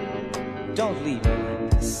 Don't leave me like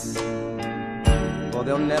this, for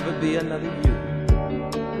there'll never be another you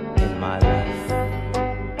in my life.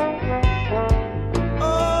 Oh,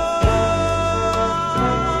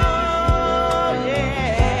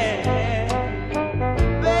 yeah.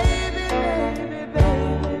 Baby, baby,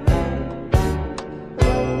 baby, baby.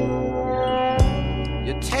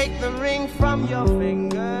 You take the ring from your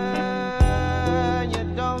finger, you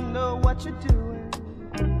don't know what you're doing.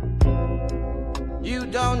 You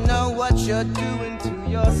don't know what you're doing to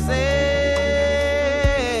yourself.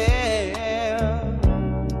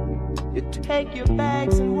 You take your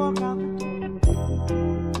bags and walk out the door.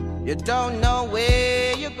 You don't know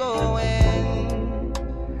where you're going.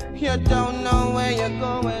 You don't know where you're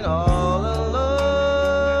going all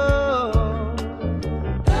alone.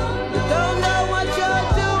 You don't know what you're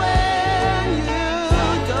doing.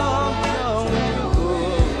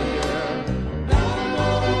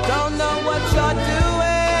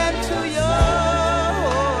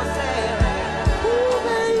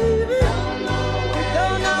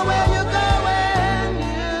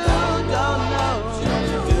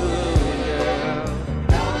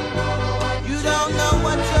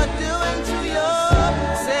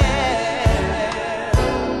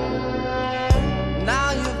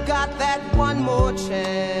 more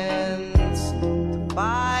chance to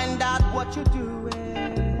find out what you're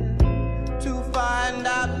doing, to find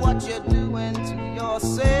out what you're doing to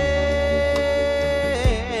yourself.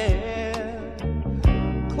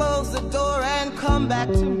 Close the door and come back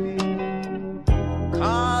to me,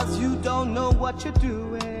 'cause you don't know what you're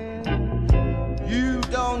doing. You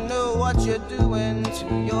don't know what you're doing to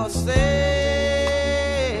yourself.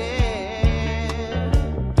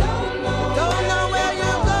 Don't know where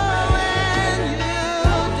you're going. You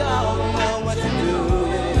don't know what you're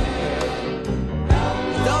doing.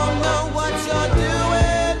 Don't know what you're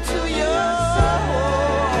doing to yourself.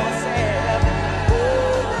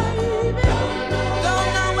 Don't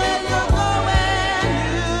know where you're going.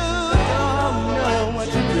 You don't know what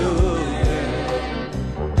you're doing.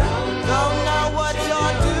 Don't know what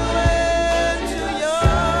you're doing to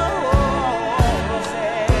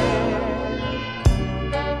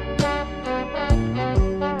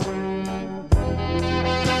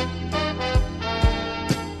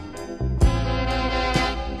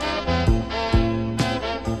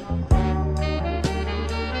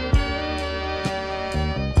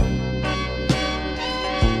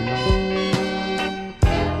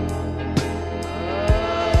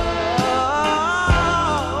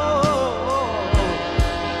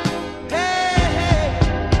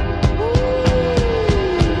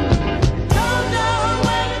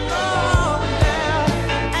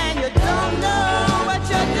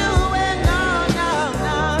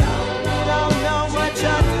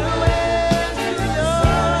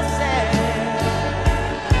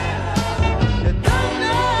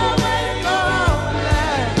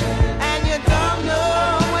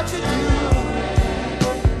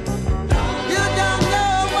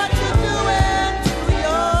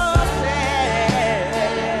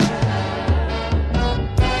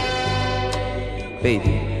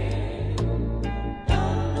Baby,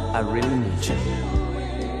 I really need you.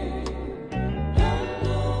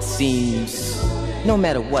 Seems no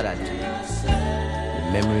matter what I do,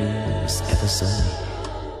 your memory is ever so near.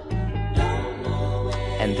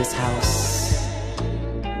 And this house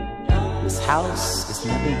is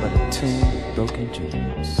nothing but a tomb of broken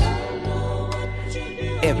dreams.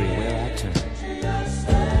 Everywhere I turn.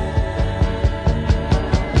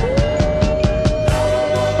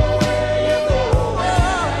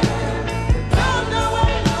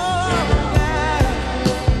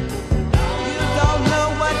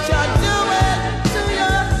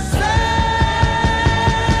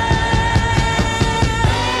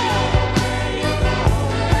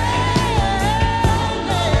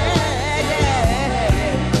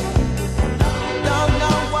 Don't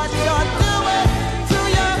know what you're doing to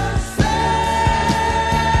yourself.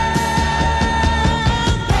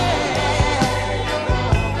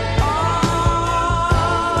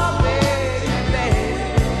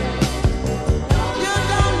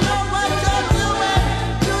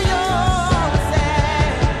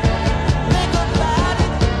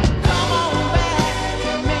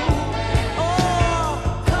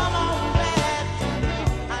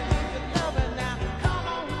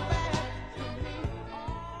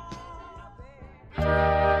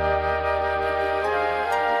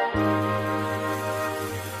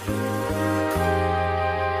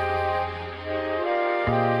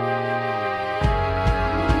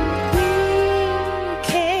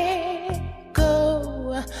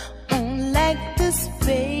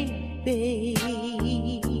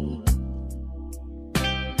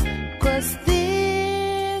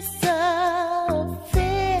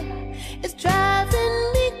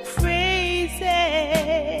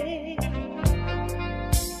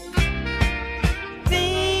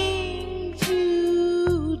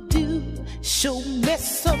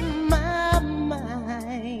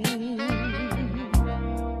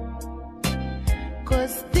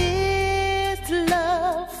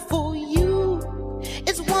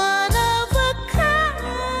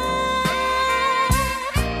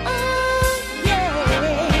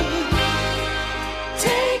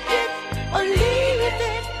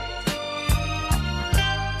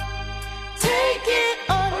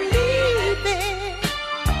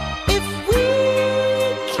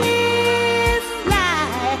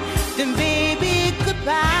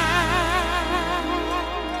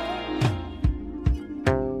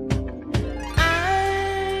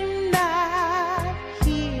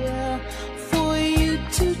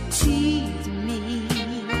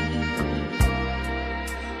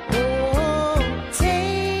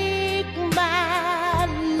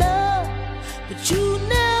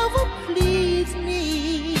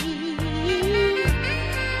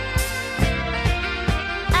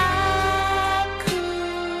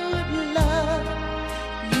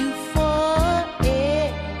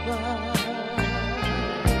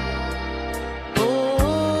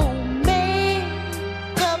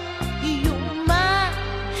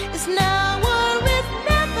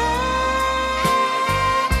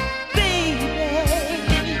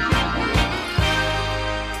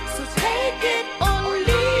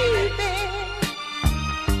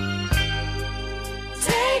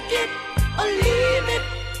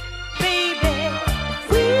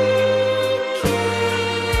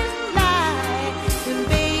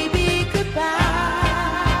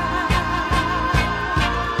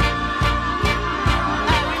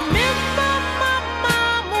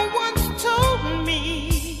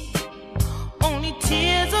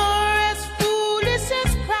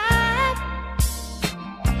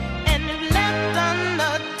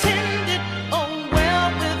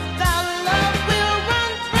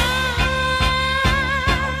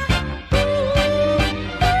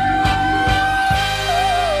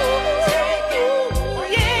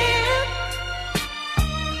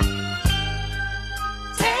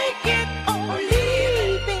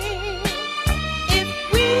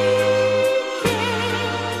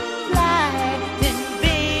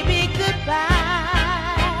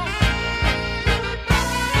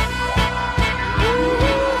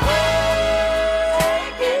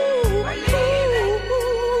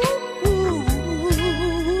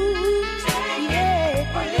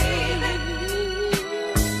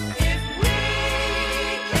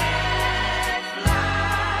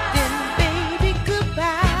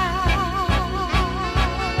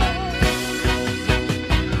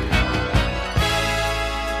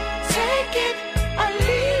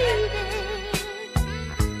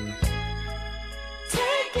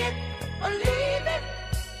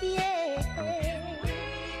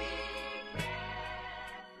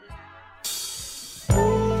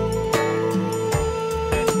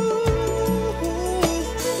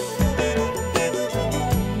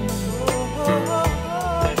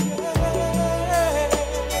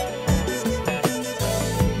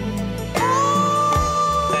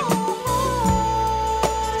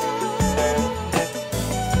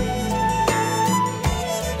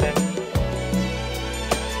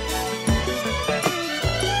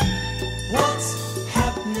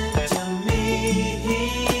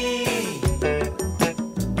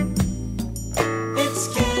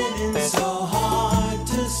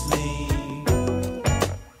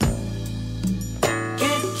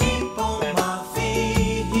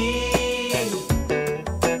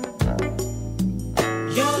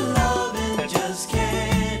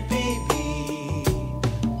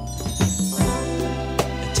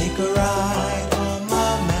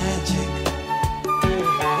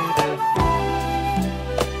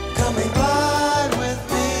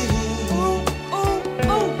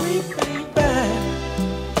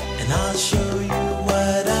 I'll show you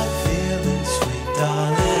what I'm feeling, sweet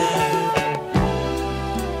darling.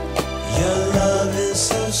 Your love is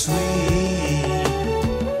so sweet.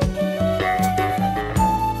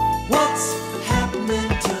 What's happening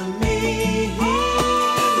to me?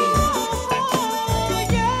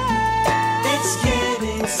 It's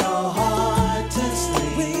getting so hard to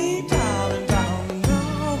sleep, darling, darling,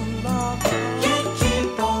 darling. Can't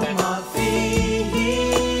keep on my feet.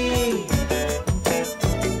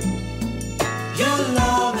 Your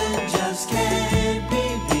loving just can't be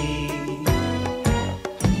beat.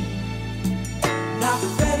 Not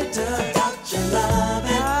ready to doubt your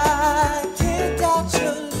loving. I can't doubt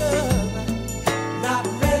your loving. Not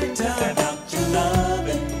ready to doubt your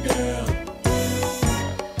loving, girl.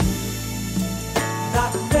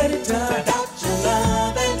 Not ready to doubt your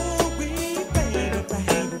loving. Baby,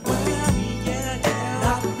 baby, baby, yeah, yeah.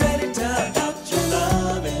 Not ready to doubt your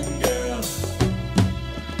loving, girl.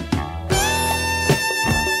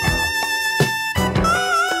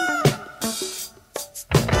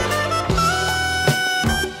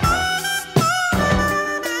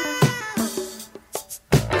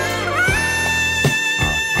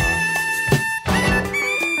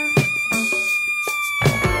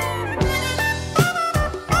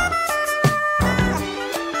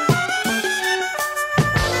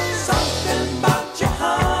 Something about your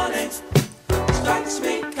honey strikes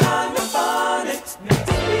me kind of funny.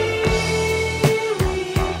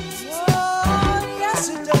 Oh, yes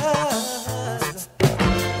it does.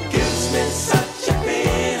 Gives me such a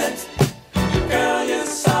feeling. Girl, you're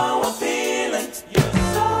so appealing. You're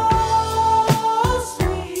so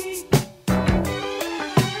sweet.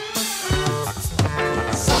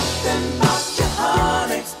 Something about your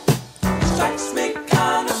honey strikes me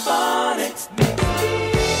kind of funny.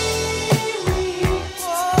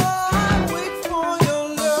 Oh, I wait for your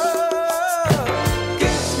love.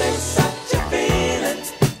 Gives me such a feeling.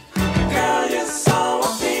 Girl, you're so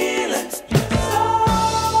appealing. You're so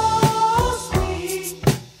sweet.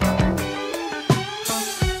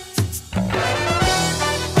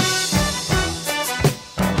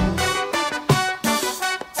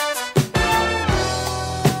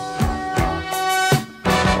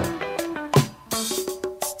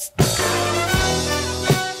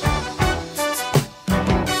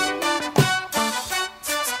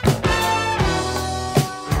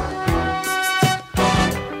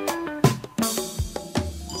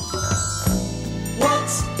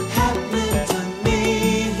 What's happening to me?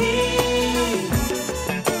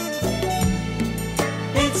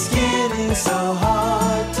 It's getting so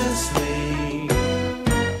hard to sleep.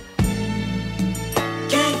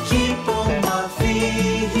 Can't keep on my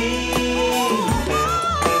feet.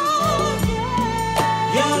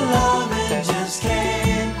 Your loving just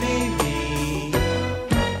can't be beat.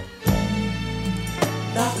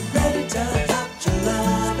 Not ready to doubt your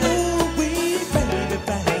loving. Baby,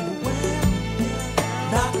 baby,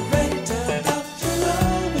 not ready to doubt your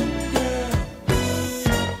loving, girl.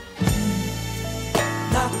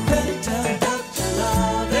 Not ready to doubt your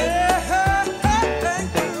loving.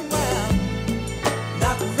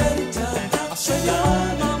 Not ready to doubt your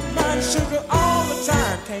loving. Sugar all the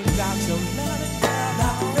time, can't doubt your loving.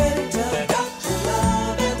 Not ready to doubt your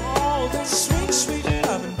loving. Oh, that sweet, sweet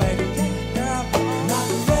loving, baby. Yeah, girl. Not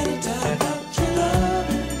ready to doubt your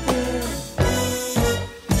loving, girl.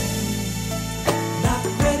 Not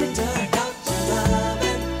ready to doubt your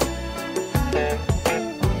loving.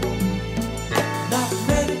 Not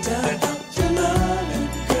ready to doubt your loving,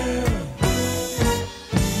 girl.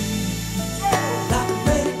 Not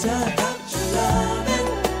ready to doubt your loving.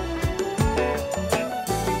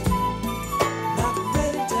 Not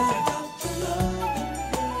ready to doubt your loving,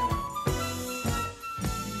 girl.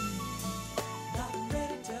 Not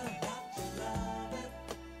ready to doubt your loving.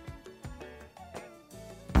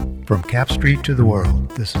 From Cap Street to the world,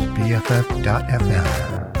 this is BFF.FM.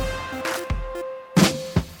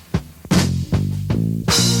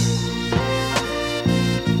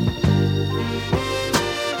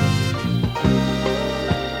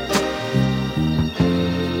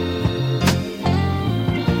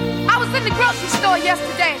 I was in the grocery store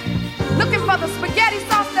yesterday looking for the spaghetti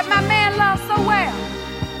sauce that my man loves so well.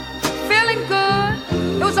 Feeling good.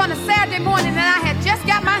 It was on a Saturday morning and I had just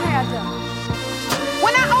got my hair done.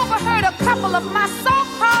 When I overheard a couple of my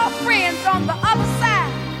so-called friends on the other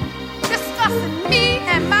side discussing me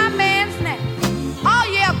and my man's name. Oh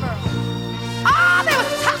yeah, girl. Oh, they was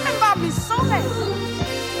talking about me so bad.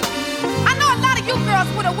 I know a lot of you girls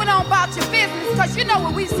would have went on about your business, cause you know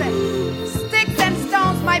what we say. Sticks and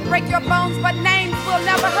stones might break your bones, but names will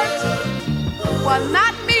never hurt you. Well,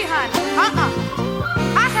 not me, honey.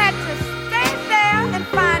 I had to stay there and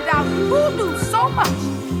find out who knew so much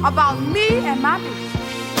about me and my business.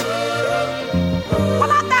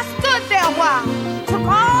 Well, I stood there a while, took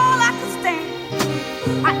all I could stand.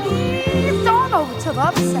 I eased on over to the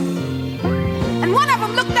other side. And one of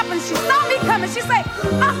them looked up and she saw me coming. She said,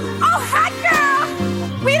 oh, hi, girl.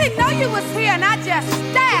 We didn't know you was here. And I just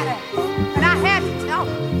stared at her. And I had to tell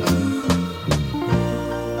her.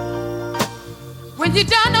 When you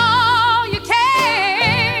done all you can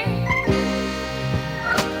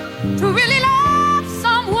to really love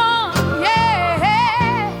someone,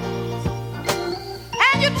 yeah,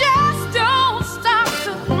 and you just don't stop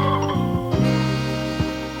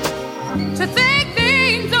to think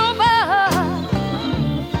things over.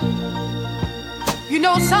 You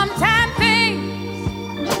know, sometimes things,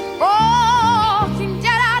 can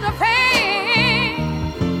get out of hand,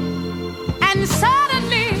 and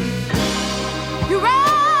suddenly you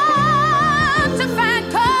run to find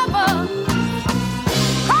cover,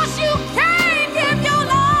 'cause you can't give your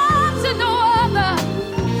love to no other,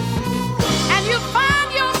 and you find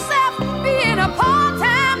yourself being a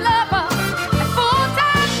part-time lover and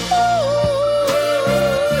full-time fool.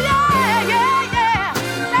 Yeah,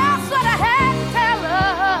 that's what I had to tell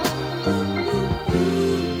her.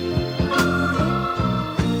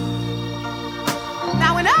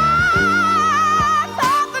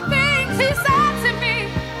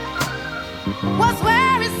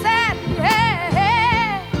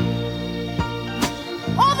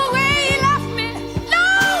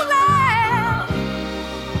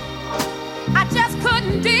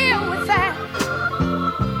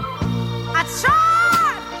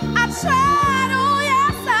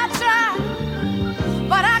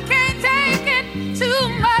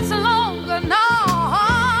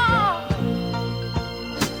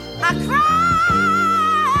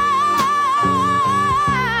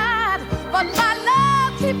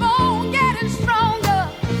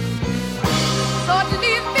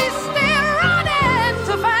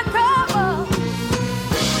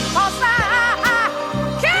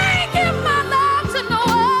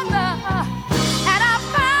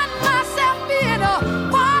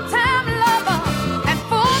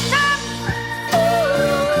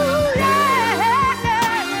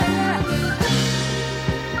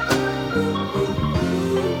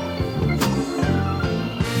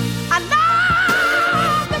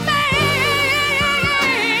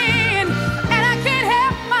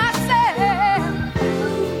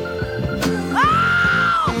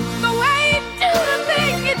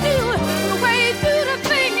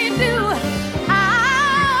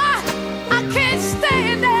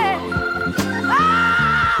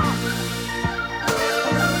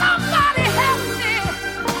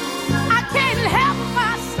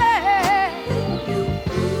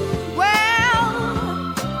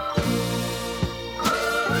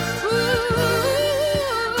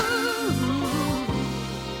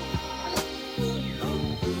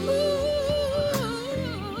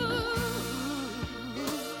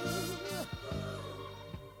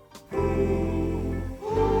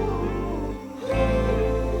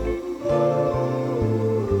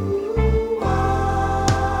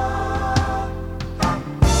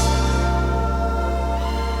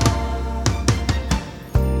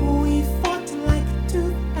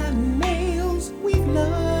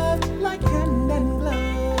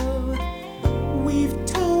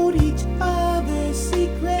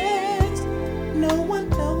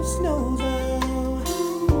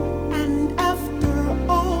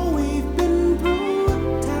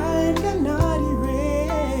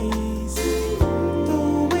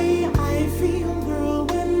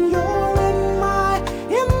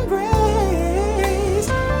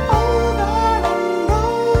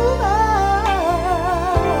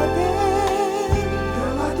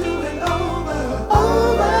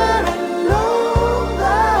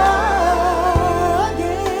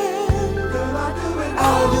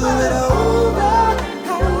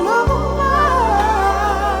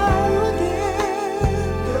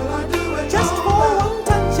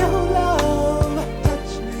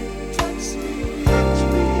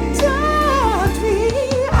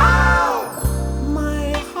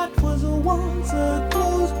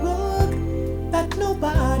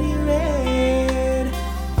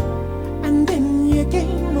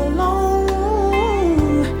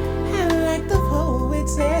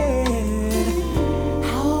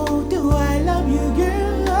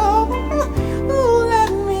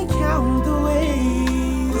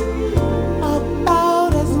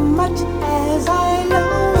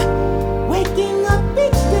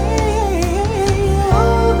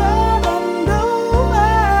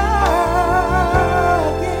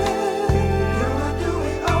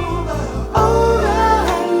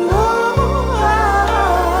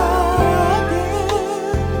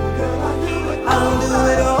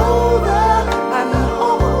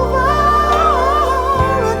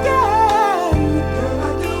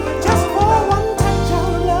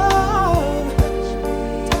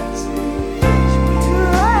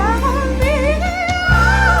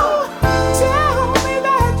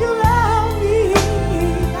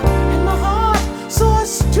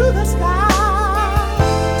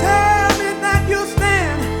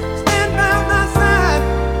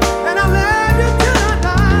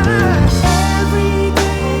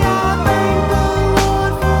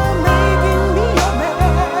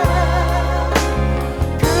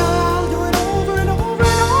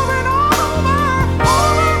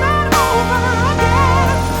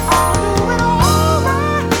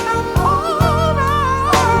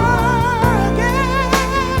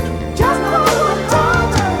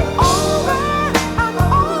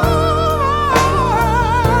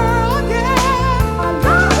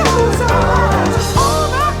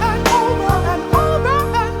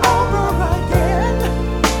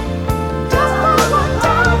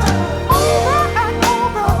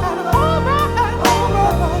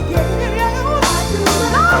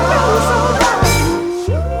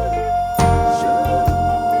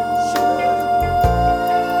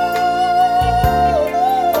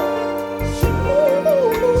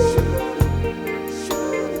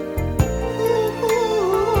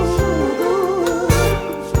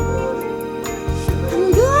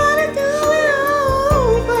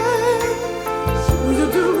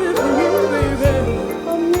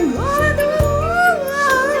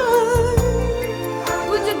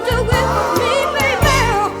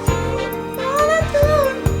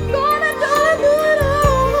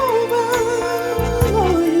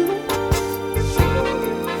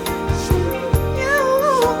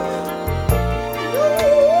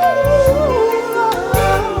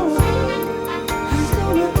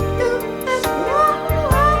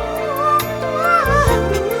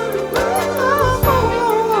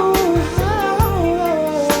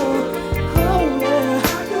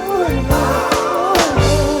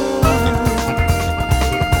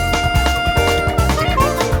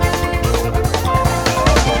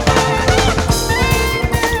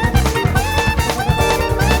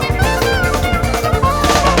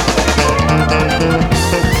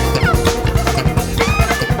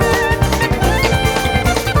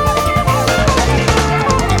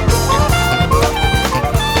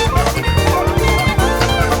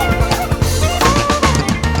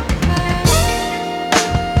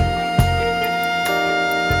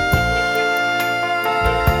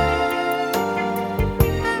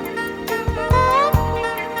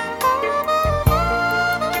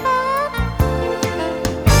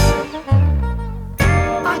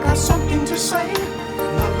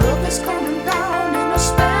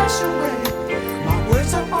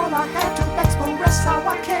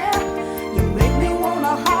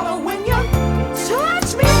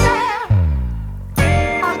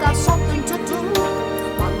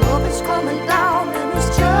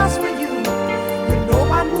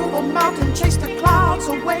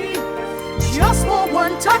 away just for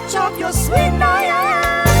one touch of your sweet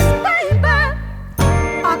eyes, baby.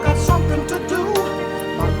 I got something to do.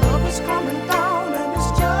 My love is coming down, and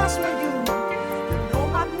it's just for you. You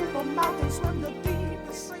know I move a mountain, swim the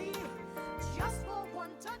deepest sea just for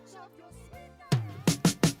one touch of your sweet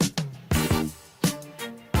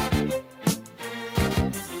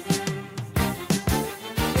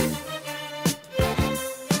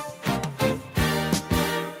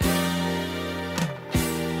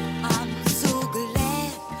I'm so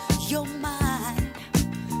glad you're mine.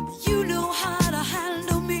 You know how to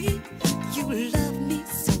handle me. You love me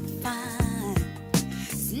so fine.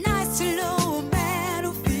 It's nice to know a man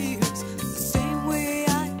who feels the same way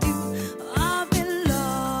I do. I'm in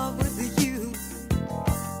love with you.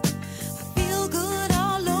 I feel good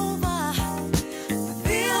all over. I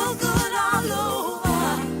feel good all over.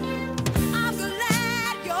 I'm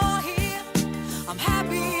glad you're here. I'm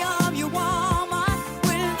happy I'm your woman.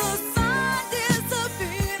 When the sun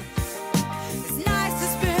disappears, it's nice to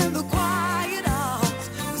spend the quiet hours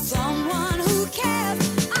with someone who cares.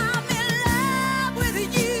 I'm in love with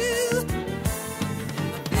you.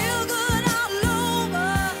 I feel good all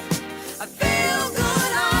over. I feel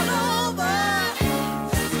good all over.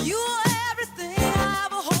 You are everything I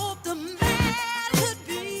ever hoped a man could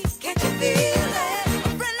be. Can't you feel it? A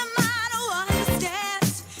friend of mine who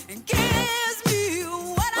understands and gives me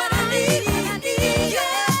what I need.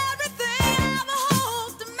 You're everything I ever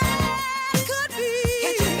hoped a man could be.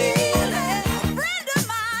 Can't you feel it? A friend of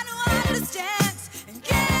mine who understands and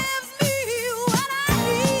gives me what I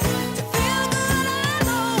need to feel good all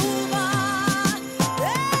over.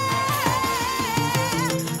 Yeah,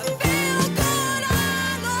 I feel good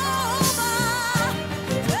all over.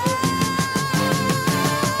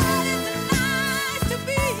 It's nice to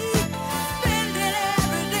be spending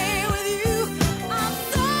every day with you. I'm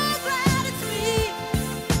so glad it's me.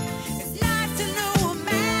 It's nice to know a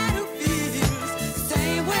man who feels the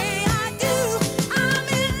same way I do. I'm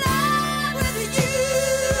in love with you.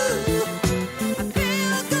 I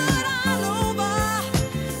feel good all over.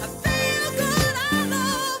 I feel good all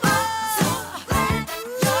over. So glad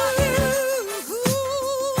you're here.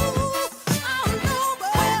 All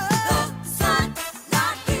over. When the sun's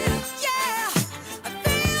not here, yeah. I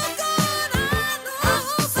feel good all over. I'm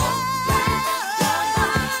so glad you're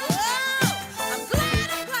mine. I'm glad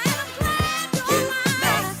you're mine. You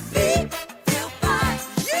make me feel fine.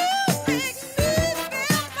 You make me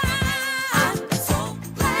feel fine. I'm so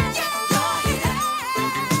glad you're here.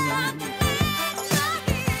 I'm glad you're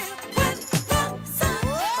here. When the sun's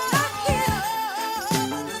not here, when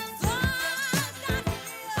the sun's not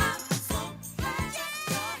here, I'm so glad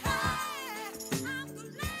you're here. I'm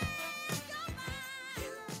glad you're mine.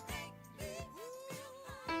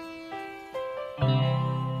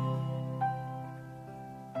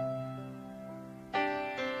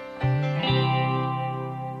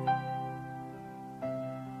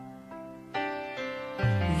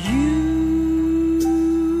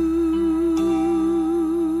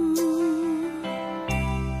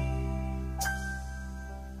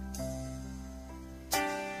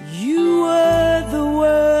 You were the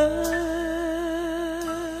world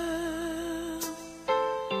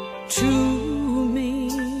to me,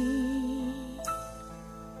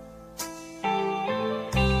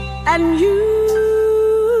 and you,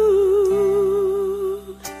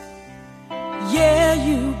 yeah,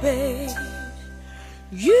 you, babe,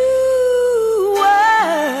 you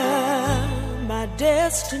were my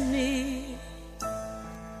destiny.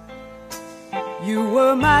 You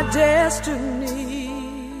were my destiny.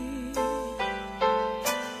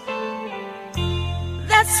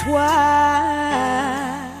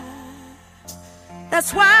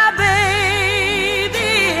 That's why,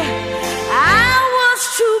 baby, I was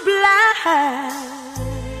too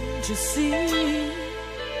blind to see,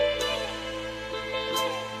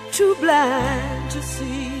 too blind to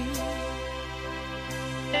see.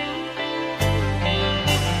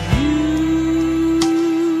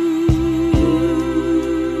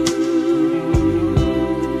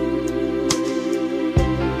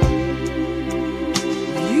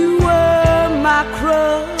 You were my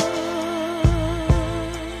crutch.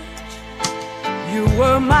 You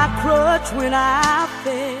were my crutch when I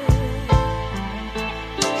fell.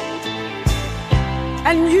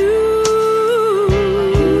 And you,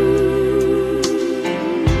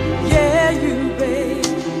 yeah, you, babe,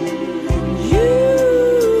 you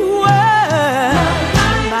were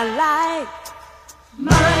my life,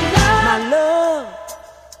 my love.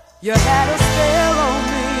 You had a spell on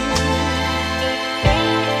me.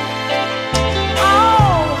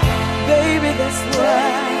 Oh, baby, that's why,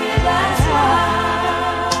 baby,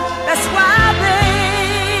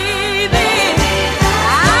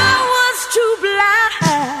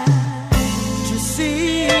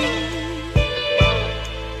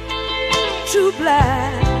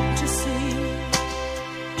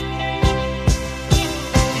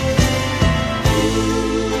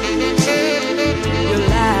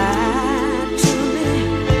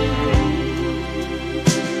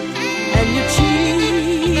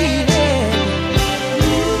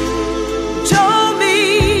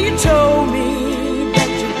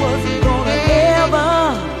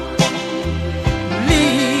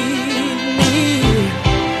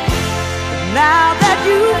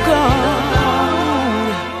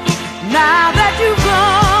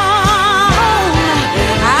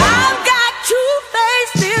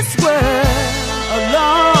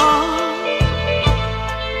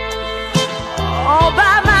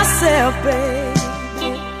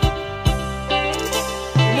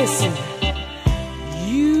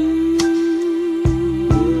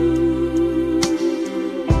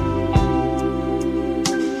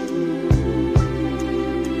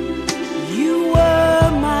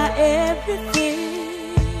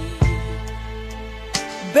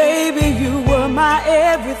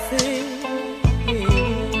 everything.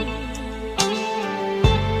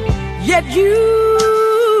 Yet you,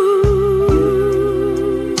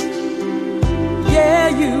 yeah,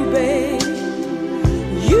 you, babe,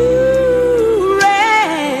 you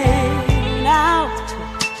ran out.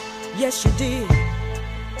 Yes, you did.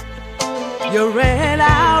 You ran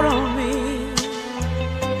out on me.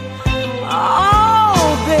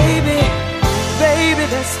 Oh, baby, baby,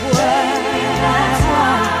 that's why,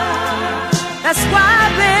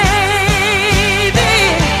 baby,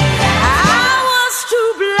 I was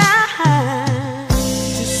too blind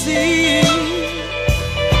to see,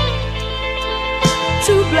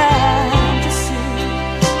 too blind to see.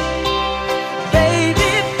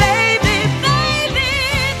 Baby, baby, baby,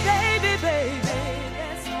 baby, baby,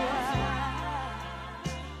 that's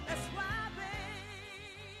why,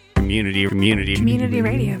 Community radio. Community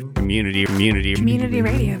radio. Community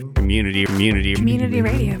radio. Community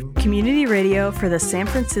radio. Community radio for the San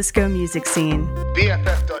Francisco music scene.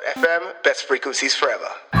 BFF.FM, best frequencies forever.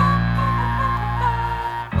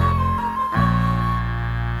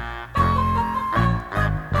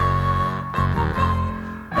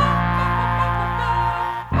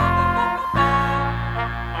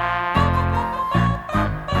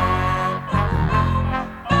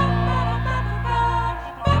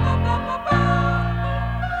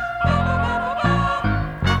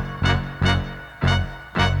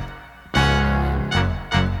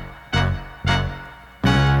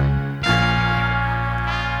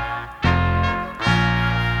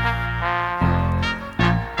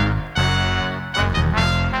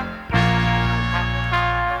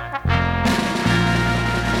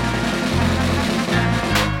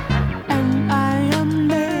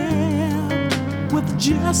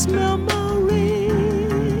 Just memories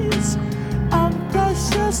of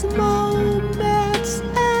precious moments,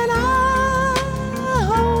 and I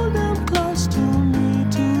hold them close to me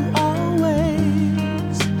to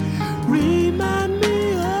always remind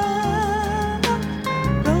me of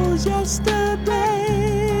those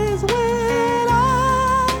yesterdays when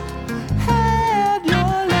I had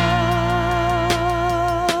your love,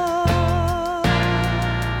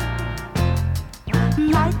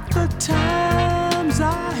 like the time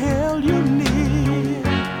I held you near,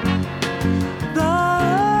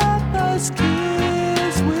 the first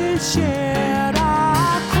kiss we shared,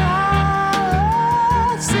 I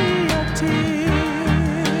cried a sea of tears.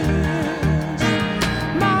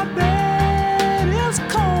 My bed is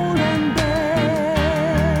cold and bare.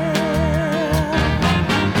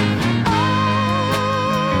 Oh,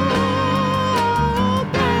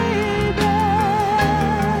 baby,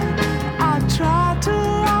 I try to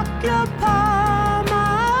occupy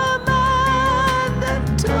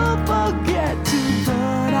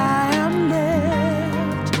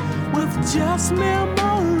just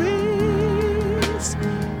memories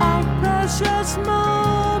of precious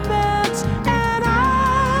moments, and I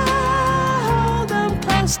hold them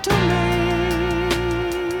close to me.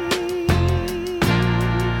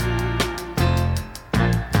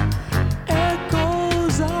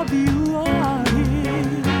 Echoes of you are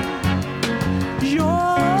here. Your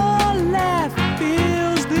laugh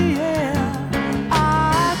fills the air.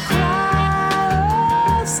 I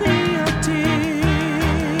cry a sea of tears.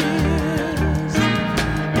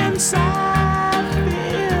 Inside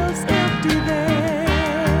feels empty there.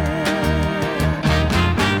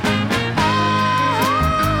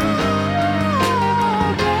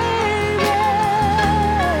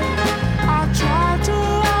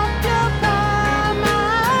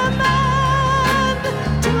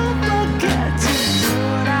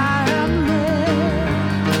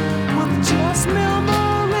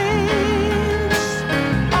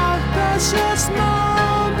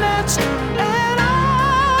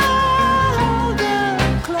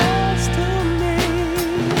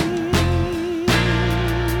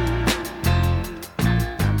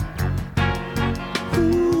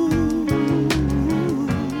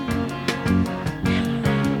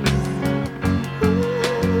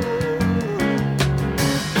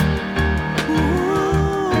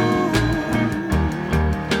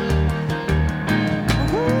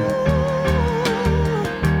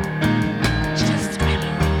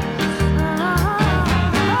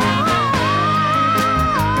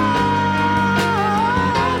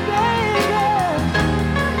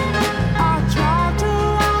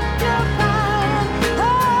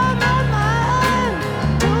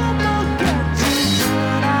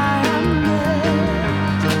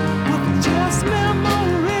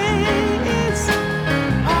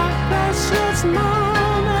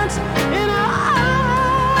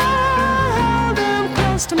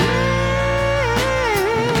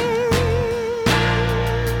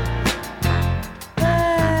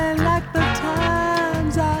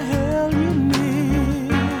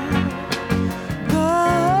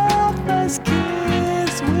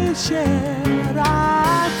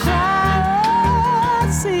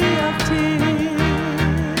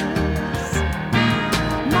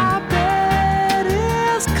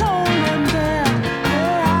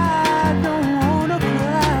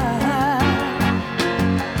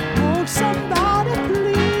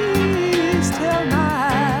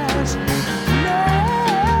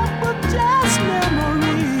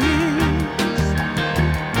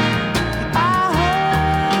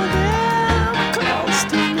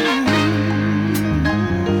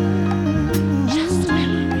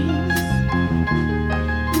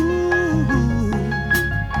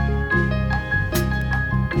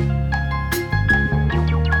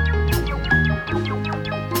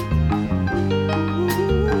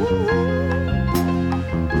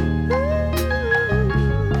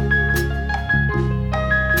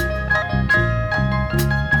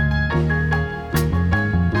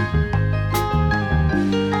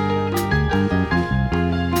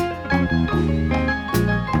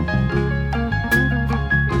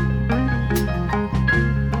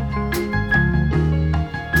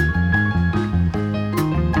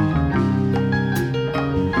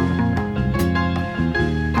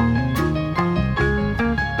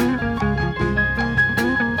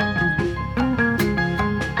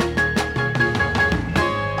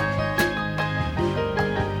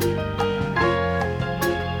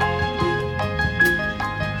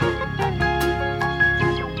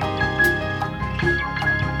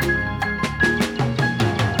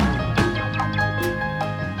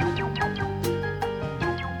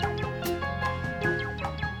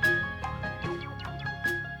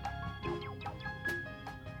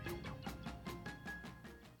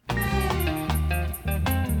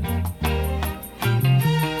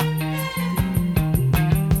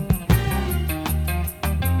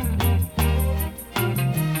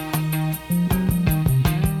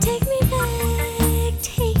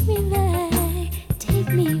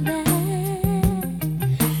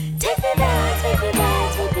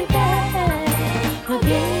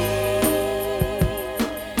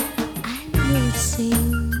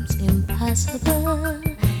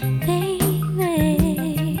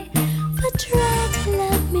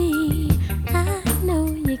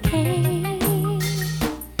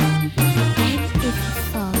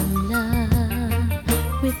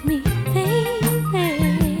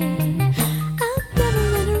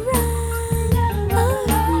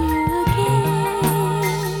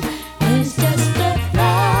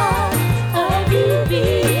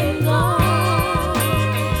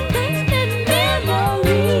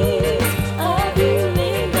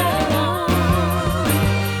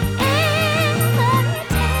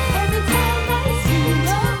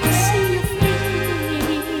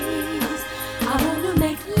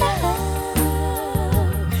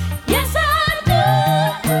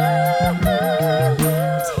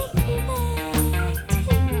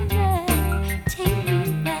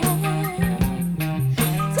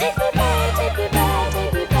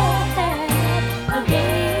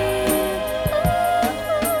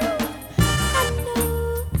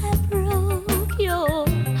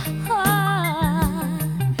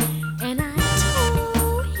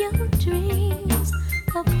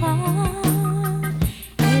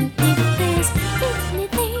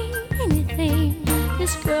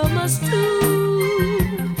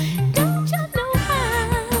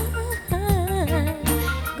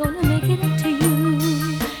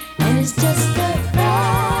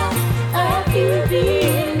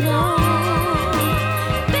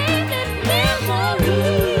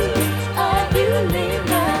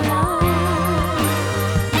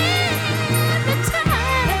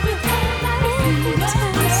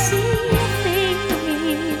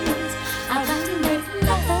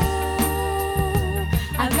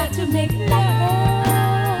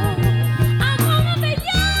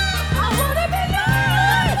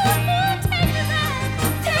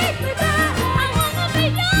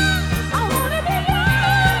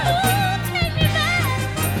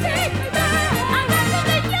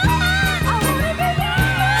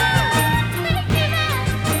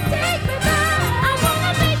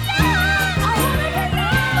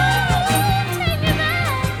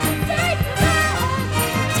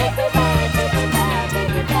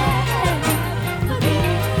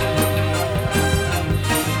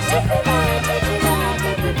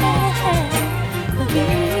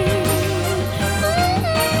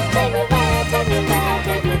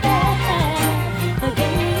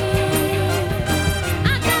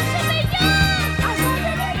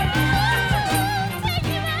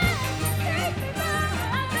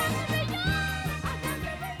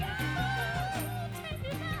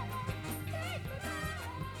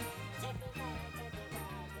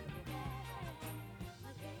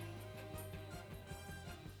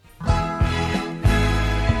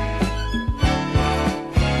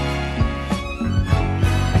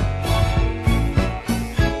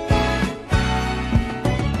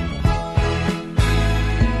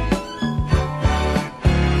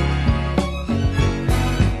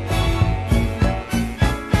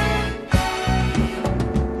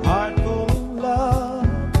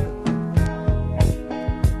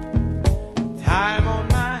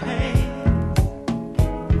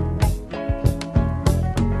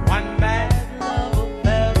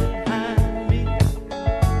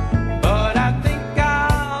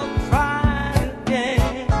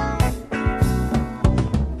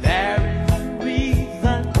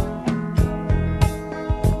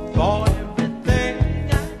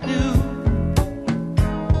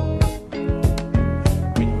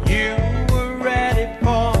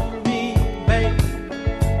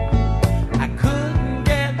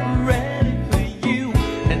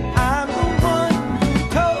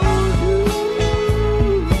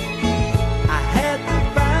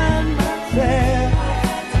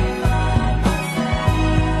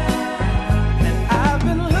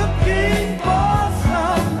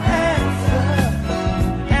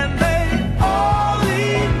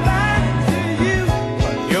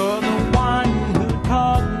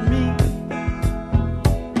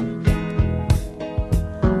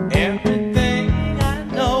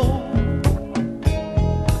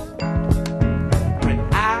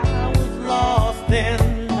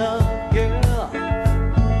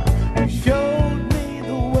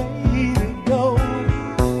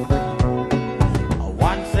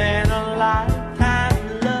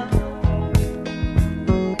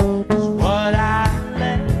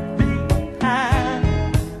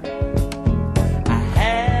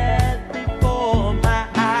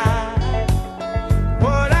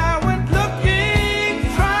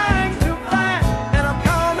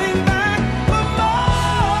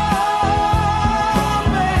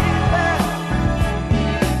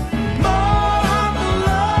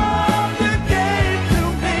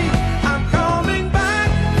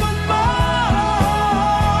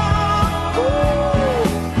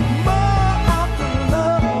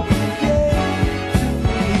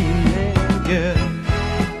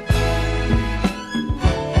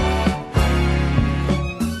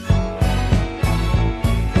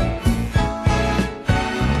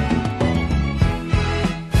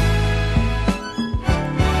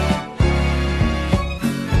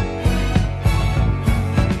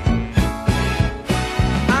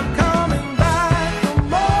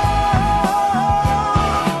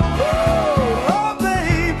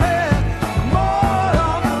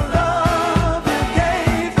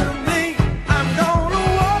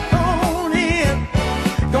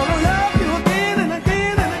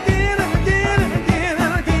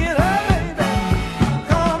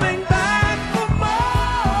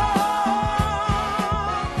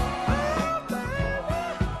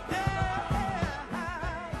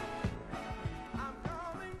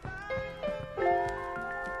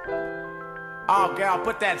 Oh, girl,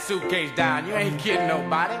 put that suitcase down. You ain't kidding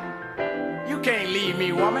nobody. You can't leave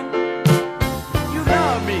me, woman. You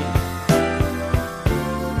love me.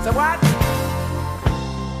 So what?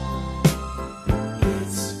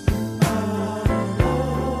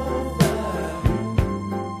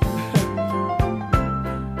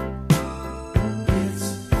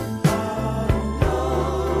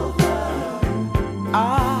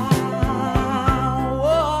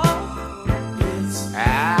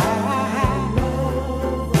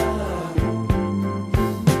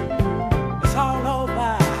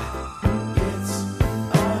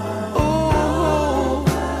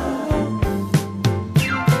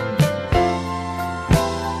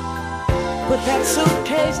 That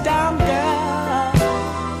suitcase down, girl.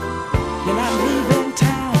 You're not leaving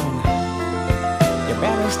town. You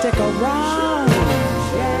better stick around.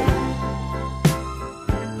 Yeah.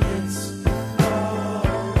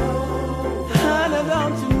 Honey,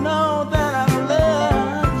 don't you know that I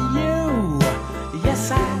love you?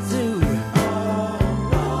 Yes, I do.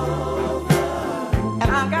 And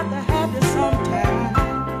I got to have you sometime.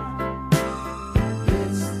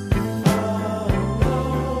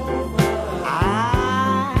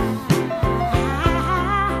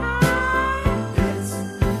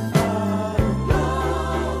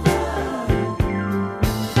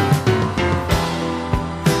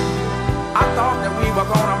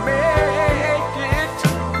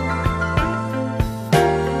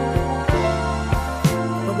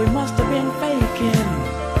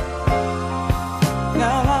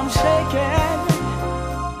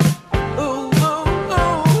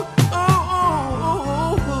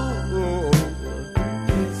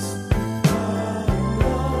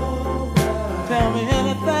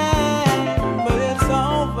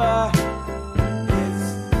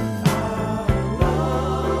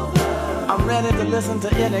 Listen to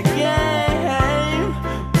any game,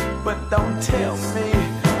 but don't tell me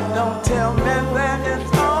that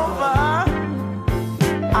it's over.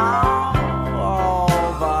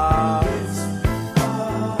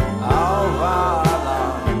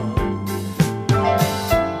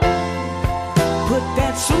 Put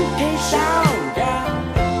that suitcase down, girl.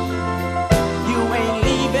 You ain't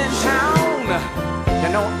leaving town. You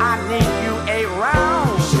know I need you around.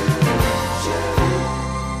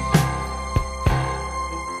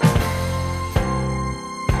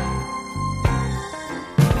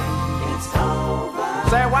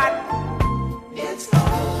 Say what? It's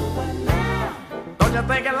over now. Don't you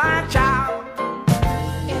think it like, child?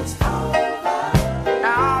 It's over.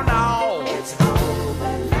 Oh no. It's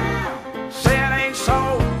over now. Say it ain't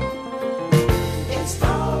so. It's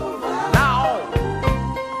over. No.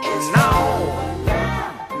 It's over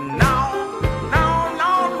now. No. No,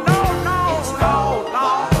 no, no, no, no, no.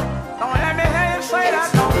 Don't let me hear you say that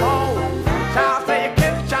no more. Child, say you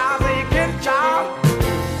get it, child, say you get it, child.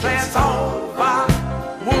 Say it's over.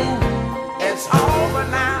 It's over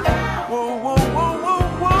now. Woo, woo, woo, woo,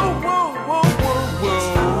 woo, woo, woo, woo, woo.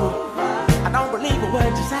 I don't believe a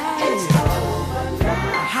word you say. It's over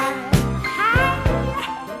now.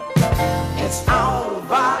 It's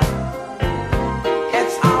over.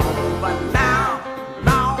 It's over now.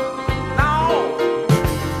 No, no.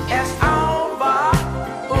 It's over.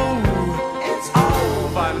 Ooh, it's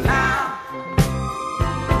over now.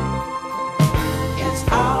 It's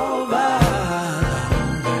over.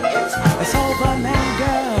 It's over now,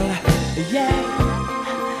 girl. Yeah,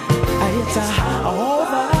 it's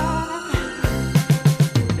over.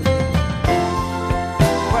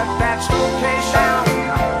 Put that suitcase down,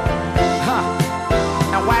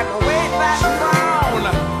 and wipe away that frown.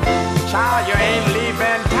 Child, you ain't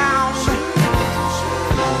leaving town.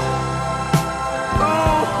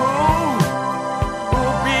 Ooh,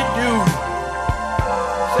 be due.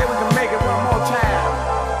 Say we can make it one more time.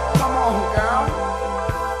 Come on, girl.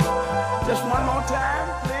 Just one more time,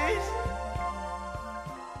 please.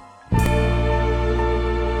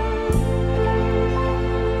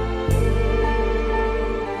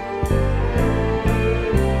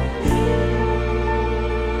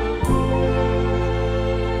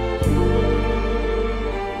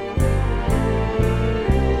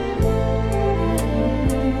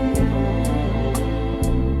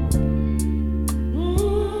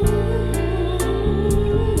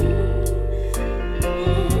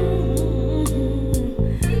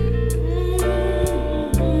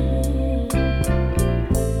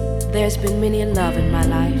 There's been many a love in my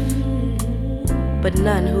life, but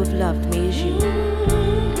none who have loved me as you.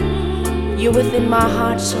 You're within my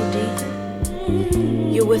heart so deep.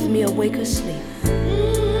 You're with me awake or asleep.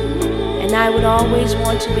 And I would always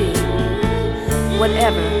want to be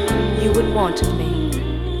whatever you would want of me.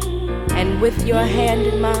 And with your hand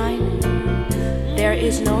in mine, there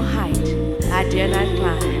is no height I dare not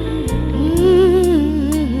climb.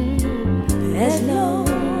 As long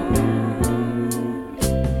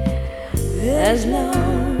as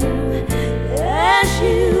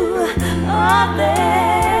you are there,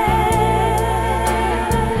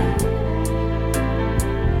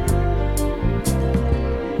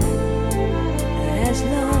 as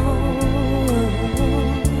long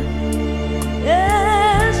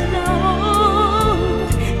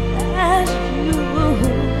as you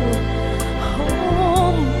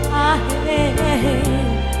hold my hand,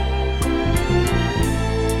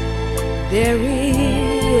 there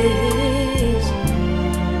is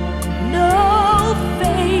no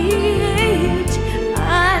fate I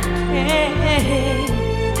can't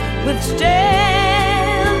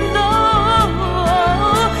withstand.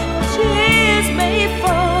 Though tears may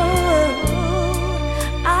fall,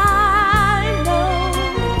 I know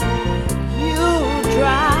you'll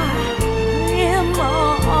dry them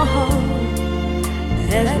all.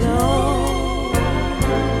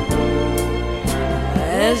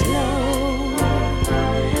 As long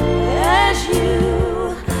as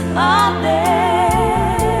you are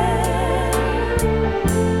there,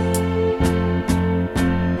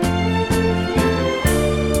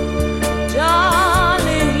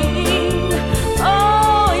 darling.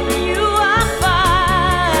 Oh, in you I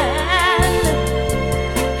find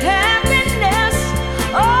happiness,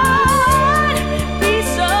 oh,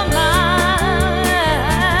 peace of mind,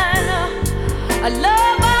 a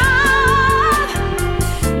love I've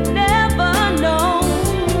never known.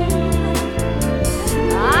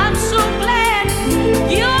 I'm so glad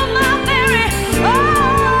you're my very own.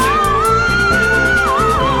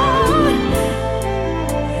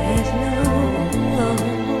 As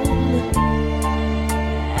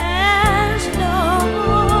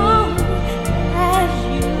long as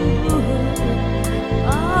you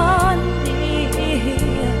are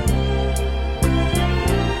near,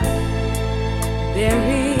 there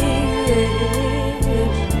is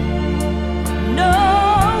no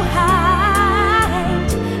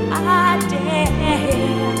height I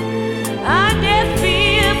dare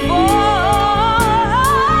fear for.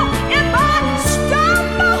 If I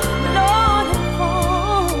stumble, Lord, and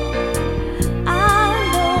fall, I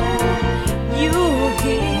know you'll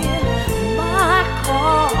hear my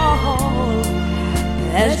call.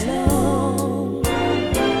 As long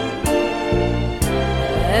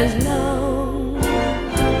as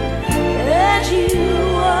you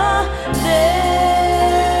are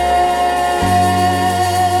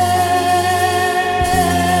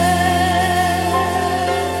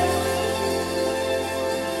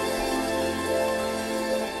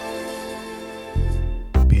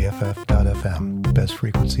BFF.FM, best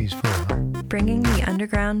frequencies forever. Bringing the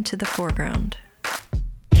underground to the foreground.